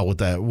a while with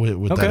that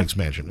that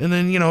expansion. And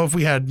then if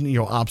we had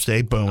Ops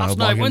Day, boom, Ops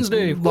Night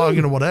Wednesday, log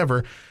in or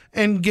whatever,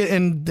 and get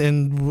and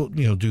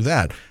do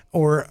that.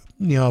 Or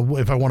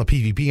if I want a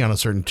PvP on a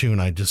certain tune,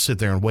 I just sit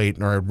there and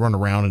wait, or I'd run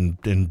around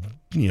and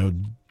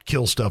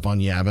kill stuff on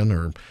Yavin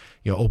or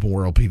open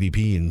world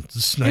PvP and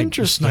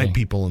snipe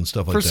people and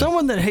stuff like that. For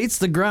someone that hates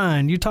the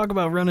grind, you talk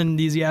about running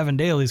these Yavin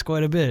dailies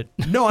quite a bit.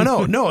 No, I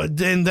know. No,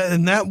 and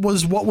that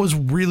was what was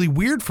really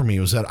weird for me,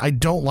 was that I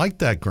don't like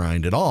that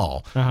grind at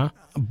all. Uh-huh.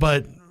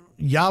 But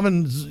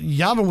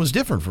Yavin was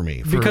different for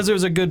me. Because it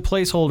was a good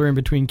placeholder in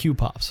between Q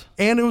pops.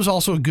 And it was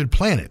also a good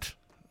planet.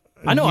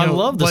 I know, I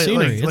love the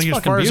scenery. It's fucking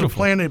as far beautiful. As a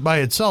planet by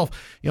itself,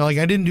 I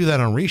didn't do that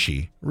on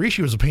Rishi.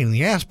 Rishi was a pain in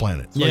the ass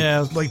planet. To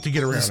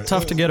get around. It's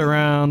tough to get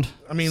around.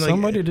 I mean,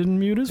 somebody didn't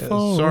mute his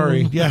phone.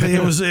 Sorry. Yeah,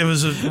 it was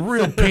a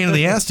real pain in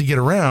the ass to get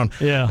around.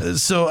 Yeah.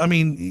 So I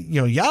mean,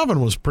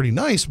 Yavin was pretty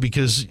nice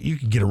because you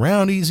could get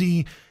around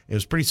easy. It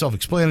was pretty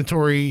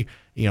self-explanatory.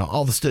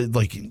 All the stuff,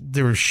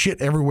 there was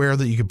shit everywhere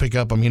that you could pick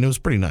up. I mean, it was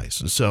pretty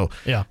nice. So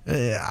yeah,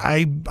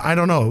 I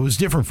don't know. It was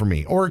different for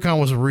me. Oricon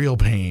was a real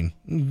pain,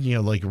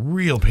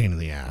 real pain in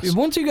the ass.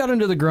 Once you got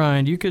into the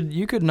grind, you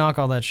could knock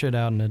all that shit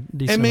out in a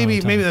decent and maybe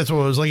amount of time. That's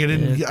what it was like.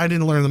 I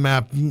didn't learn the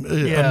map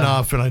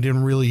enough, and I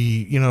didn't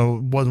really,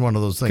 wasn't one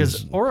of those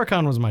things. Because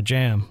Oricon was my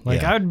jam.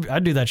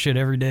 I'd do that shit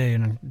every day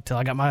until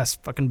I got my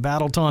fucking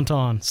battle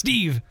tauntaun.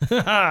 Steve.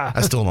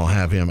 I still don't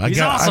have him. I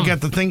got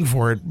the thing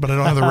for it, but I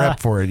don't have the rep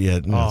for it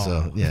yet.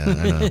 So yeah,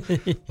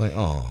 I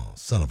know.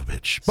 Son of a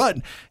bitch. But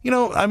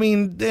I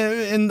mean,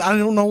 and I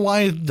don't know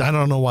why. I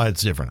don't know why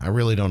it's different. I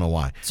really don't know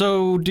why.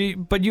 So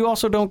but you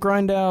also don't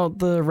grind out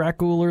the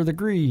Rakul or the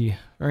Gree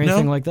or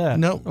anything like that.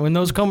 No. When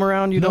those come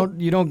around, you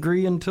don't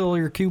Gree until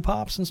your Q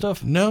pops and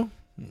stuff. No.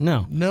 Just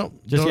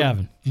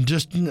Yavin.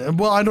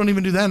 I don't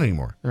even do that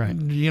anymore. Right.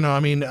 I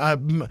mean,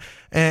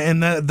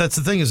 that's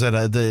the thing is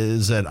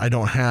that I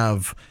don't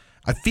have.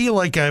 I feel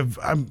like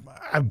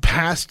I'm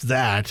past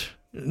that.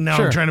 Now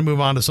I'm trying to move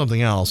on to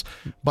something else,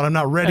 but I'm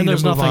not ready to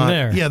move on. There's nothing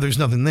there. Yeah, there's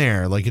nothing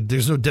there.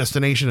 There's no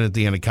destination at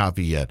the end of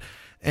Kotfe yet.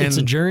 And it's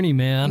a journey,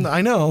 man.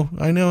 I know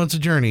it's a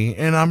journey,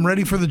 and I'm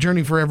ready for the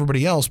journey for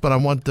everybody else. But I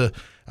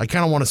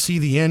kind of want to see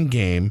the end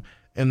game,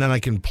 and then I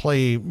can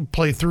play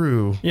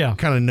through. Yeah.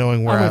 Kind of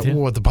knowing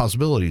what the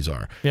possibilities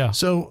are. Yeah.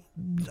 So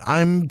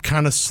I'm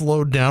kind of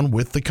slowed down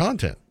with the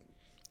content.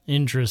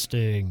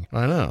 Interesting.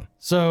 I know.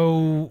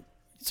 So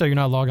you're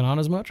not logging on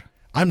as much?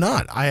 I'm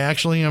not. I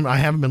actually am. I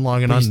haven't been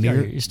logging on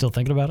near. You still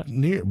thinking about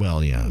it?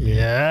 Well, yeah.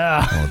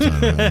 Yeah. All the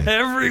time, right?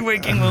 Every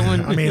waking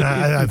moment. I mean,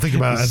 I think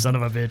about son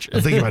of a bitch. I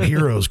think about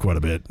Heroes quite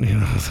a bit. You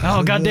know?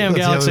 Oh, goddamn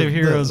Galaxy of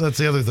Heroes. That's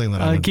the other thing that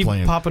I've been keep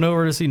playing. Popping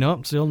over to see.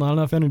 Nope, still not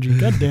enough energy.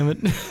 God damn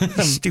it.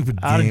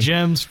 Stupid game. Out of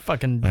gems.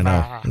 Fucking. I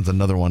know. It's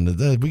another one.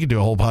 We could do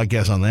a whole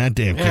podcast on that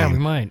damn game. Yeah, we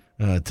might.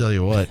 I tell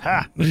you what,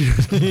 gonna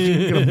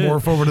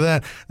morph over to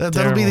that.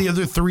 That'll be the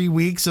other 3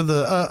 weeks of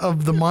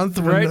the month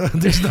when right?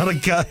 There's not a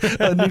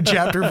new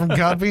chapter from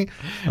Kotfe.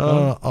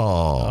 Well,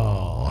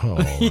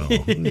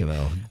 you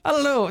know. I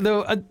don't know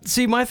though.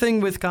 See, my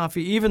thing with Kotfe,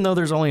 even though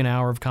there's only an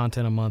hour of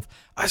content a month,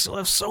 I still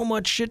have so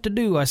much shit to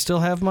do. I still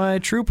have my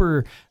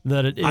trooper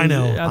I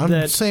know. I'm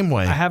the same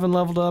way. I haven't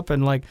leveled up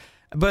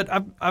but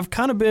I've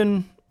kind of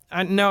been.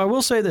 Now I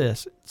will say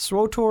this: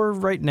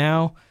 SWTOR right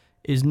now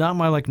is not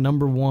my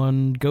number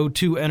one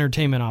go-to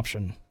entertainment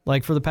option.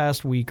 For the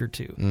past week or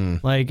two,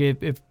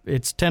 if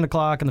it's 10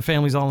 o'clock and the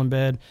family's all in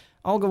bed,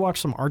 I'll go watch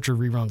some Archer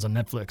reruns on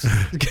Netflix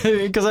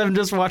because I'm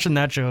just watching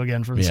that show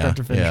again from start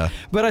to finish. Yeah.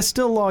 But I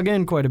still log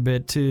in quite a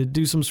bit to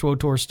do some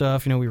SWTOR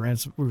stuff. We ran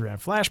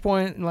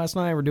Flashpoint last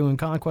night. We're doing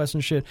Conquest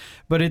and shit.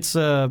 But it's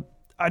I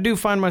do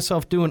find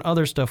myself doing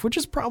other stuff, which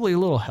is probably a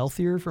little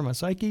healthier for my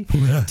psyche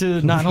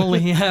to not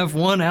only have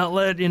one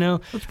outlet.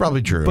 That's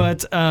probably true.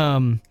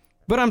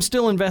 But I'm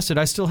still invested.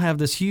 I still have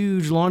this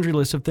huge laundry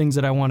list of things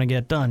that I want to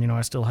get done.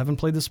 I still haven't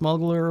played the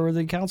Smuggler or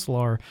the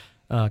Consular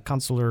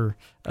storylines.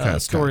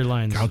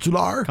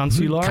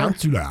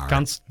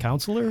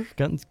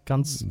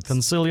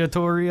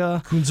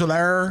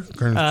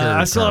 Conciliatoria.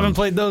 I still haven't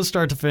played those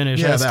start to finish.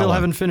 Yeah, I still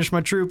haven't finished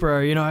my Trooper.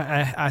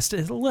 I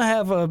still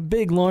have a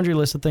big laundry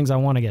list of things I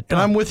want to get done.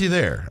 And I'm with you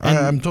there.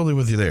 I'm totally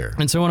with you there.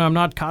 And so when I'm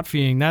not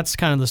Kotfeing, that's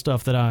kind of the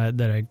stuff that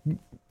I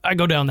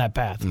go down that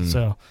path.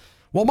 So.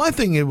 Well, my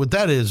thing with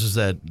that is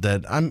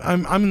that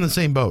I'm in the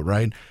same boat,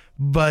 right?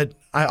 But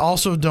I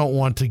also don't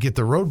want to get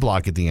the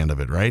roadblock at the end of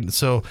it, right?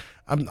 So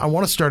I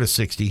want to start at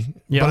 60,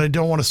 but I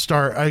don't want to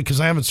start because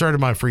I haven't started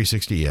my free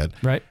 60 yet.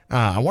 Right.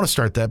 I want to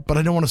start that, but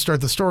I don't want to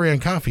start the story on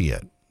Kotfe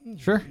yet.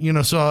 Sure.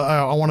 So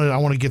I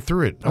want to get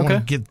through it. I want to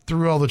get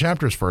through all the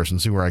chapters first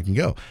and see where I can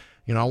go.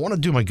 I want to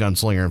do my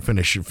gunslinger and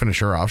finish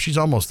her off. She's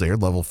almost there,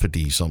 level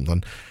 50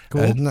 something.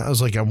 Cool. And I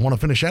was like, I want to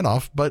finish that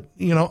off, but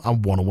I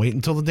want to wait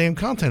until the damn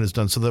content is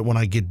done so that when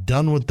I get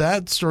done with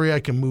that story, I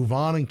can move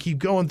on and keep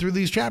going through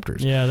these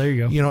chapters. Yeah, there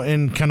you go.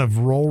 And kind of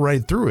roll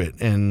right through it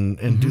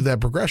and do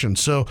that progression.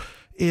 So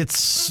I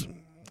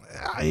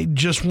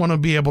just want to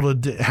be able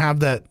to have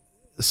that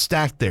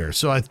stacked there.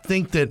 So I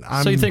think that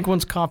So you think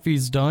once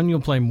Kotfe's done,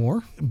 you'll play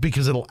more?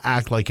 Because it'll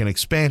act like an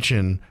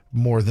expansion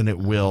more than it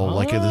will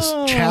like this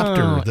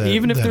chapter.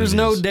 Even if there's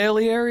no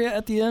daily area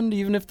at the end?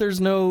 Even if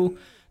there's no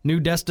new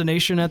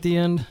destination at the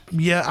end?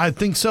 Yeah, I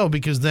think so,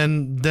 because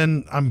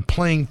then I'm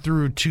playing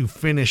through to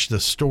finish the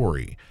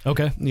story.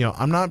 Okay.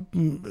 I'm not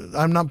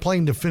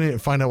playing to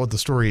find out what the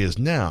story is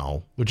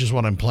now, which is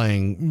what I'm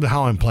playing,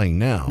 how I'm playing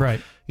now. Right.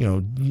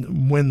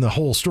 When the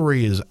whole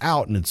story is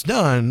out and it's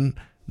done,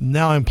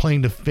 now I'm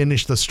playing to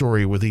finish the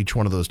story with each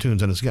one of those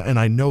tunes, and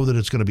I know that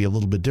it's going to be a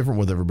little bit different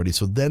with everybody,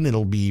 so then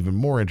it'll be even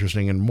more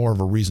interesting and more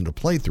of a reason to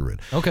play through it.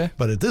 Okay.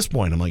 But at this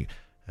point, I'm like,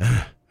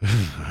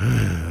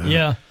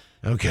 yeah.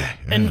 Okay.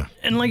 And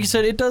like you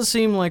said, it does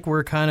seem like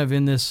we're kind of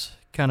in this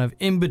kind of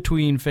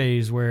in-between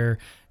phase where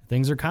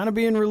things are kind of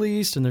being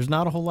released and there's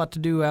not a whole lot to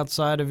do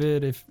outside of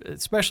it,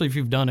 especially if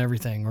you've done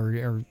everything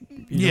or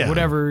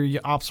whatever,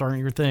 ops aren't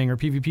your thing or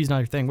PvP's not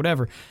your thing,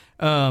 whatever.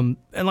 And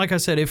like I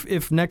said,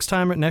 if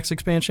next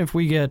expansion, if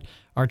we get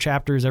our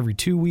chapters every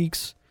 2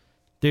 weeks,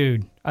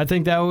 dude, I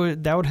think that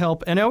would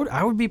help. And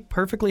I would be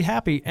perfectly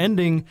happy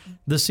ending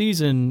the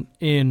season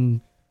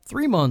in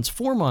 3 months,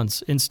 4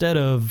 months instead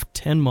of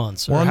 10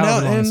 months. Or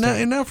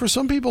now for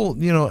some people,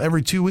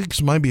 every 2 weeks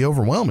might be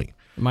overwhelming.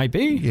 It might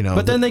be,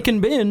 but then they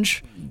can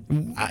binge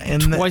twice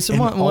a month. Once a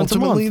month.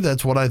 Ultimately,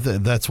 that's what I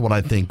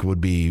think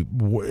would be.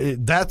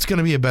 That's going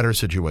to be a better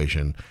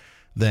situation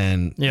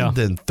than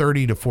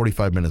 30 to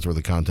 45 minutes worth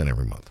of content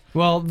every month.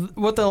 Well,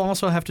 what they'll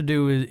also have to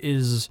do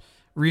is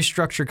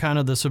restructure kind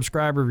of the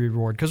subscriber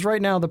reward, because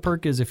right now the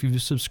perk is if you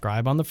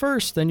subscribe on the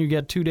first, then you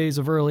get 2 days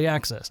of early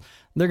access.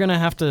 They're going to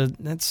have to.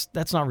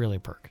 That's not really a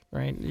perk,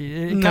 right?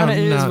 It kind of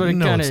is, but it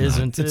kind of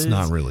isn't. It's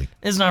not really.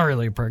 It's not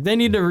really a perk. They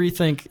need to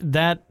rethink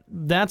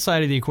that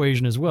side of the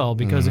equation as well,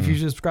 because if you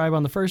subscribe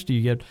on the first,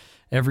 you get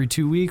every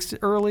 2 weeks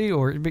early,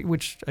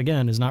 which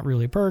again is not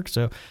really a perk.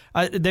 So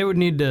they would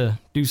need to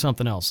do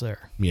something else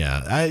there.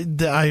 Yeah, I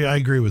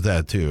agree with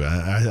that too.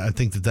 I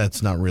think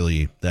that's not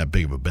really that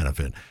big of a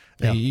benefit.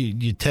 Yeah.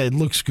 It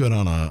looks good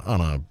on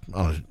a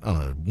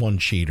one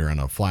sheet or on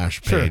a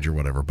flash page or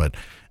whatever, but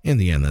in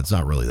the end, that's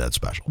not really that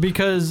special.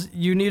 Because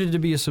you needed to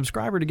be a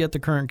subscriber to get the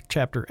current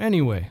chapter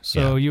anyway,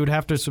 so you would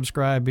have to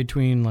subscribe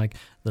between like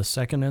the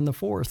second and the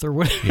fourth or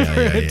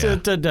whatever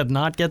to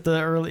not get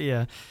the early.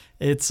 Yeah,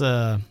 it's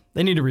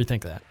they need to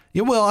rethink that.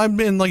 Yeah, well, I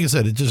mean, like I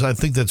said, I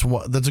think that's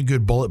a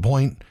good bullet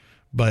point,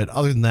 but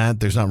other than that,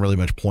 there's not really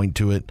much point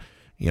to it.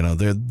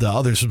 the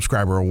other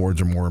subscriber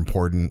awards are more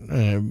important,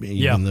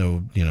 even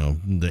though,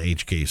 the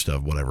HK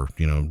stuff, whatever,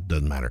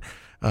 doesn't matter.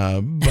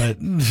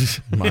 But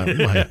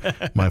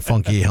my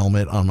funky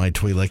helmet on my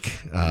Twi'lek,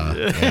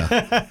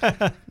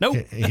 Nope.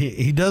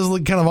 he does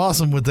look kind of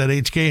awesome with that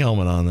HK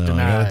helmet on, though.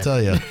 Denied. I gotta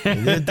tell you,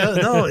 it does,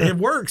 no, it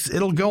works.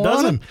 It'll go Does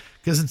on it? him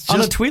because it's On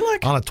a just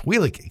Twi'lek? on a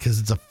Twi'lek because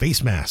it's a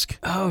face mask.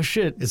 Oh,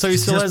 shit. It's So he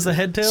still just- has the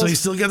head tails? So he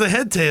still got the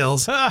head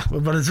tails,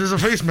 but it's just a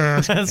face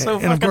mask. That's so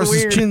and of fucking course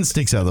weird. his chin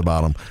sticks out the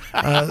bottom.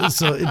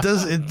 So it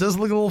does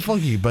look a little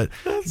funky, but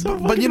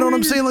you know what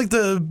I'm saying? Like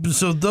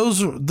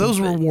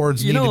those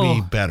rewards need to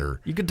be better.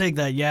 You could take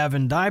that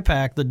Yavin die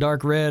pack, the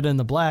dark red and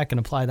the black, and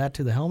apply that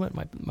to the helmet.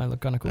 Might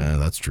look kind of cool.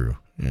 That's true.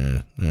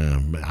 Yeah,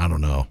 but I don't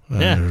know.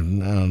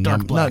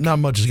 Dark black. Not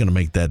much is going to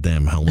make that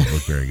damn helmet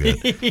look very good.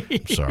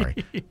 I'm sorry,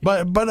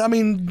 but I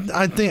mean,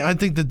 I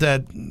think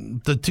that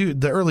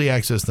the early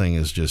access thing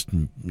is just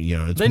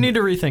They need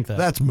to rethink that.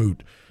 That's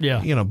moot.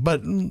 Yeah.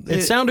 But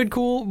it sounded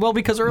cool. Well,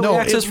 because early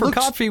access for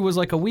Kotfe was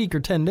like a week or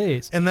 10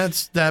 days. And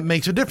that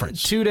makes a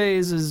difference. 2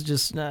 days is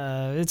just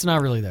it's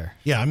not really there.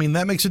 Yeah, I mean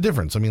that makes a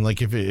difference. I mean,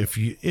 like if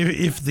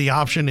the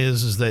option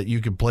is that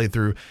you could play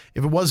through,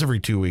 if it was every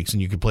 2 weeks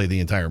and you could play the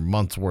entire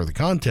month's worth of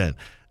content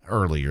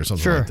early or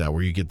something like that,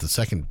 where you get the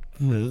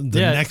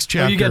next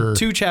chapter. Or you get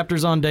 2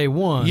 chapters on day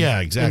 1.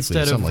 Yeah, exactly.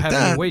 Instead something of like having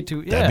that. to wait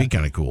to. Yeah. That'd be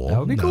kind of cool. That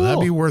would be cool. That'd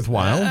be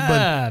worthwhile.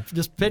 But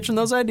just pitching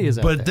those ideas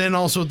out But there. then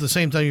also at the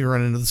same time, you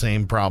run into the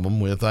same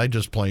problem with I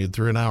just played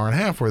through an hour and a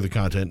half worth of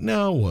content.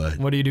 Now what?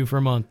 What do you do for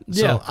a month?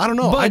 So, I don't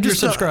know. But you're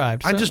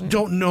subscribed. I so- just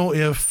don't know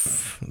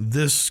if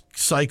this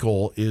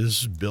cycle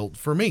is built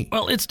for me.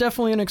 Well, it's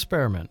definitely an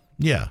experiment.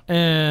 Yeah.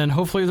 And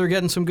hopefully they're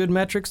getting some good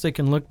metrics. They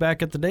can look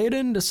back at the data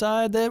and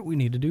decide that we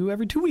need to do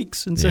every 2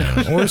 weeks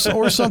instead. Yeah.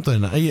 or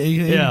something.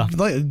 Yeah.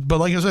 But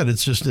like I said,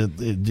 it's just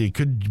it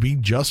could be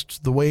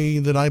just the way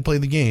that I play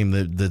the game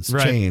that's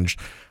changed,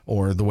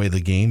 or the way the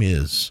game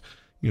is.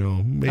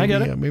 Maybe I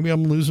get it. Maybe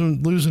I'm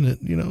losing it.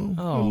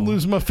 I'm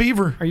losing my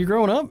fever. Are you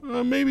growing up?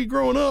 Maybe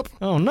growing up.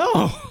 Oh,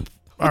 no.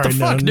 What the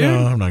fuck, dude?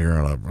 No, I'm not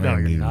growing up. No, I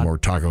you're need not. more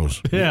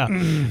tacos. Yeah.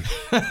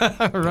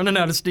 Running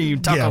out of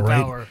steam. Taco Yeah,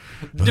 right. power.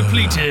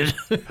 Depleted.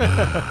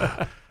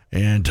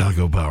 And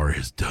taco power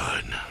is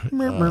done.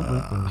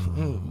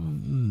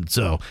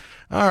 So,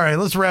 all right,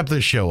 let's wrap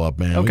this show up,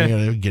 man.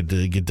 Okay. We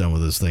gotta get done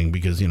with this thing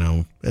because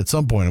at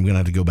some point I'm gonna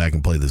have to go back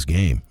and play this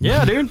game.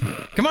 Yeah, dude.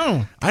 Come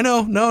on. I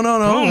know. No. on.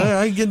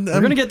 We're We're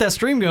going to get that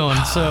stream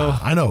going, so.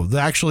 I know.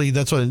 Actually,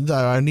 that's what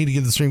I need to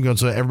get the stream going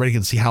so everybody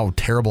can see how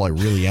terrible I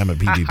really am at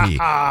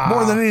PvP.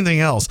 More than anything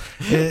else.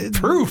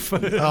 Proof.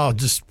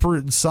 Just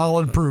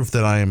solid proof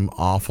that I am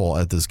awful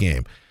at this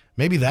game.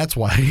 Maybe that's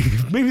why.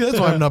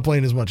 I'm not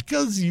playing as much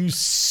because you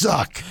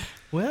suck.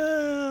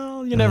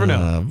 Well, you never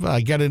know.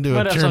 I got into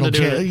Might a have something to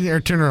do with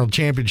Eternal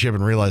Championship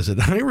and realized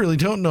that I really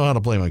don't know how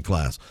to play my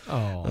class.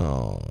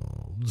 Oh.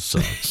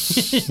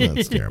 Sucks.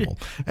 That's terrible.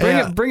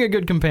 Bring a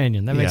good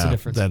companion. That makes a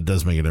difference. That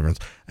does make a difference.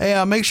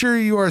 Hey, make sure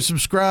you are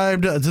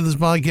subscribed to this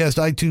podcast,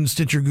 iTunes,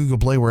 Stitcher, Google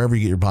Play, wherever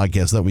you get your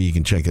podcasts. That way you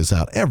can check us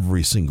out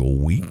every single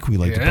week. We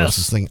like to post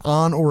this thing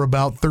on or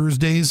about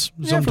Thursdays.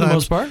 Yeah, sometimes. for the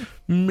most part.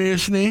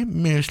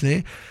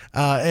 Mostly.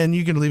 And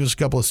you can leave us a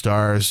couple of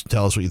stars.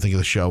 Tell us what you think of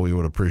the show. We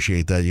would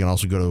appreciate that. You can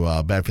also go to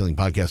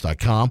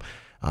badfeelingpodcast.com.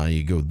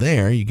 You go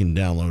there, you can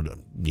download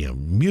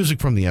music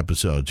from the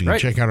episodes. You can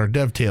check out our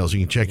DevTales. You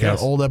can check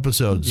out old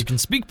episodes. You can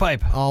speak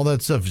pipe. All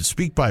that stuff.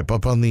 SpeakPipe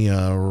up on the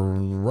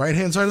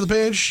right-hand side of the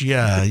page.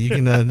 Yeah, you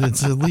can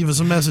leave us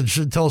a message.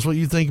 Tell us what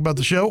you think about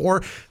the show. Or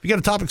if you got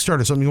a topic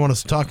starter, something you want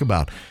us to talk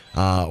about.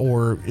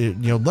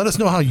 Let us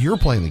know how you're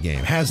playing the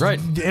game.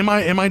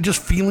 Am I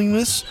just feeling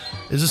this?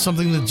 Is this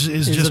something that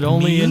is just it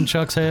only me? in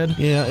Chuck's head?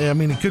 Yeah, I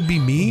mean, it could be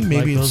me.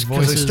 Maybe Like it's those because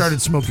I voices.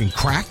 started smoking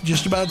crack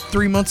just about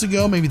 3 months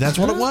ago. Maybe that's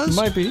what it was.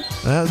 Might be.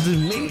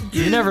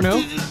 You never know.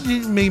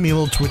 It made me a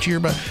little twitchier,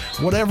 but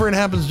whatever it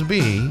happens to be,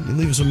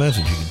 leave us a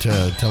message. You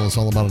can tell us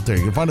all about it there.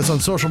 You can find us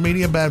on social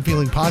media, Bad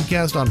Feeling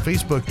Podcast. On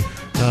Facebook,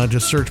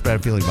 just search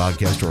Bad Feeling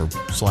Podcast or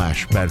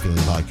 / Bad Feeling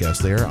Podcast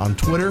there. On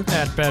Twitter,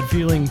 At Bad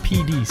Feeling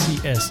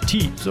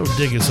PDCST. so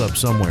dig us up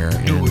somewhere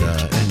and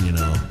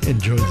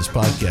enjoy this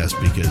podcast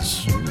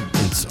because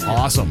it's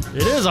awesome.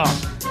 It is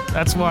awesome.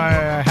 That's why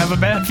I have a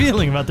bad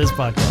feeling about this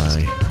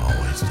podcast. I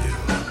always do.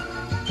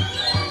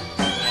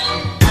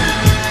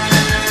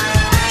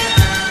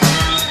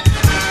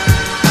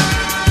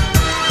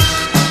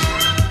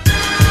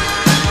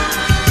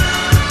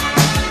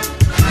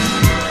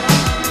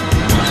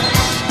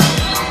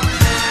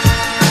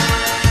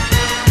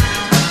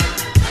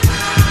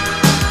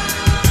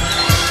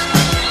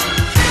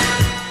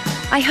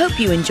 I hope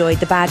you enjoyed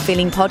the Bad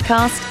Feeling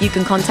Podcast. You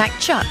can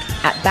contact Chuck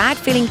at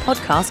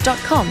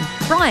badfeelingpodcast.com,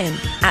 Brian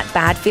at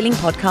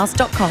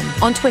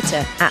badfeelingpodcast.com, on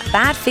Twitter at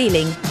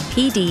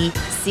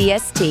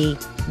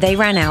badfeelingpdcst. They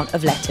ran out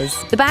of letters.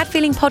 The Bad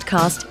Feeling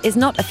Podcast is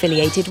not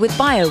affiliated with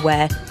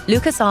BioWare,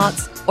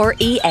 LucasArts, or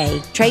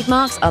EA.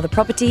 Trademarks are the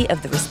property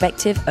of the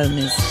respective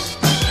owners.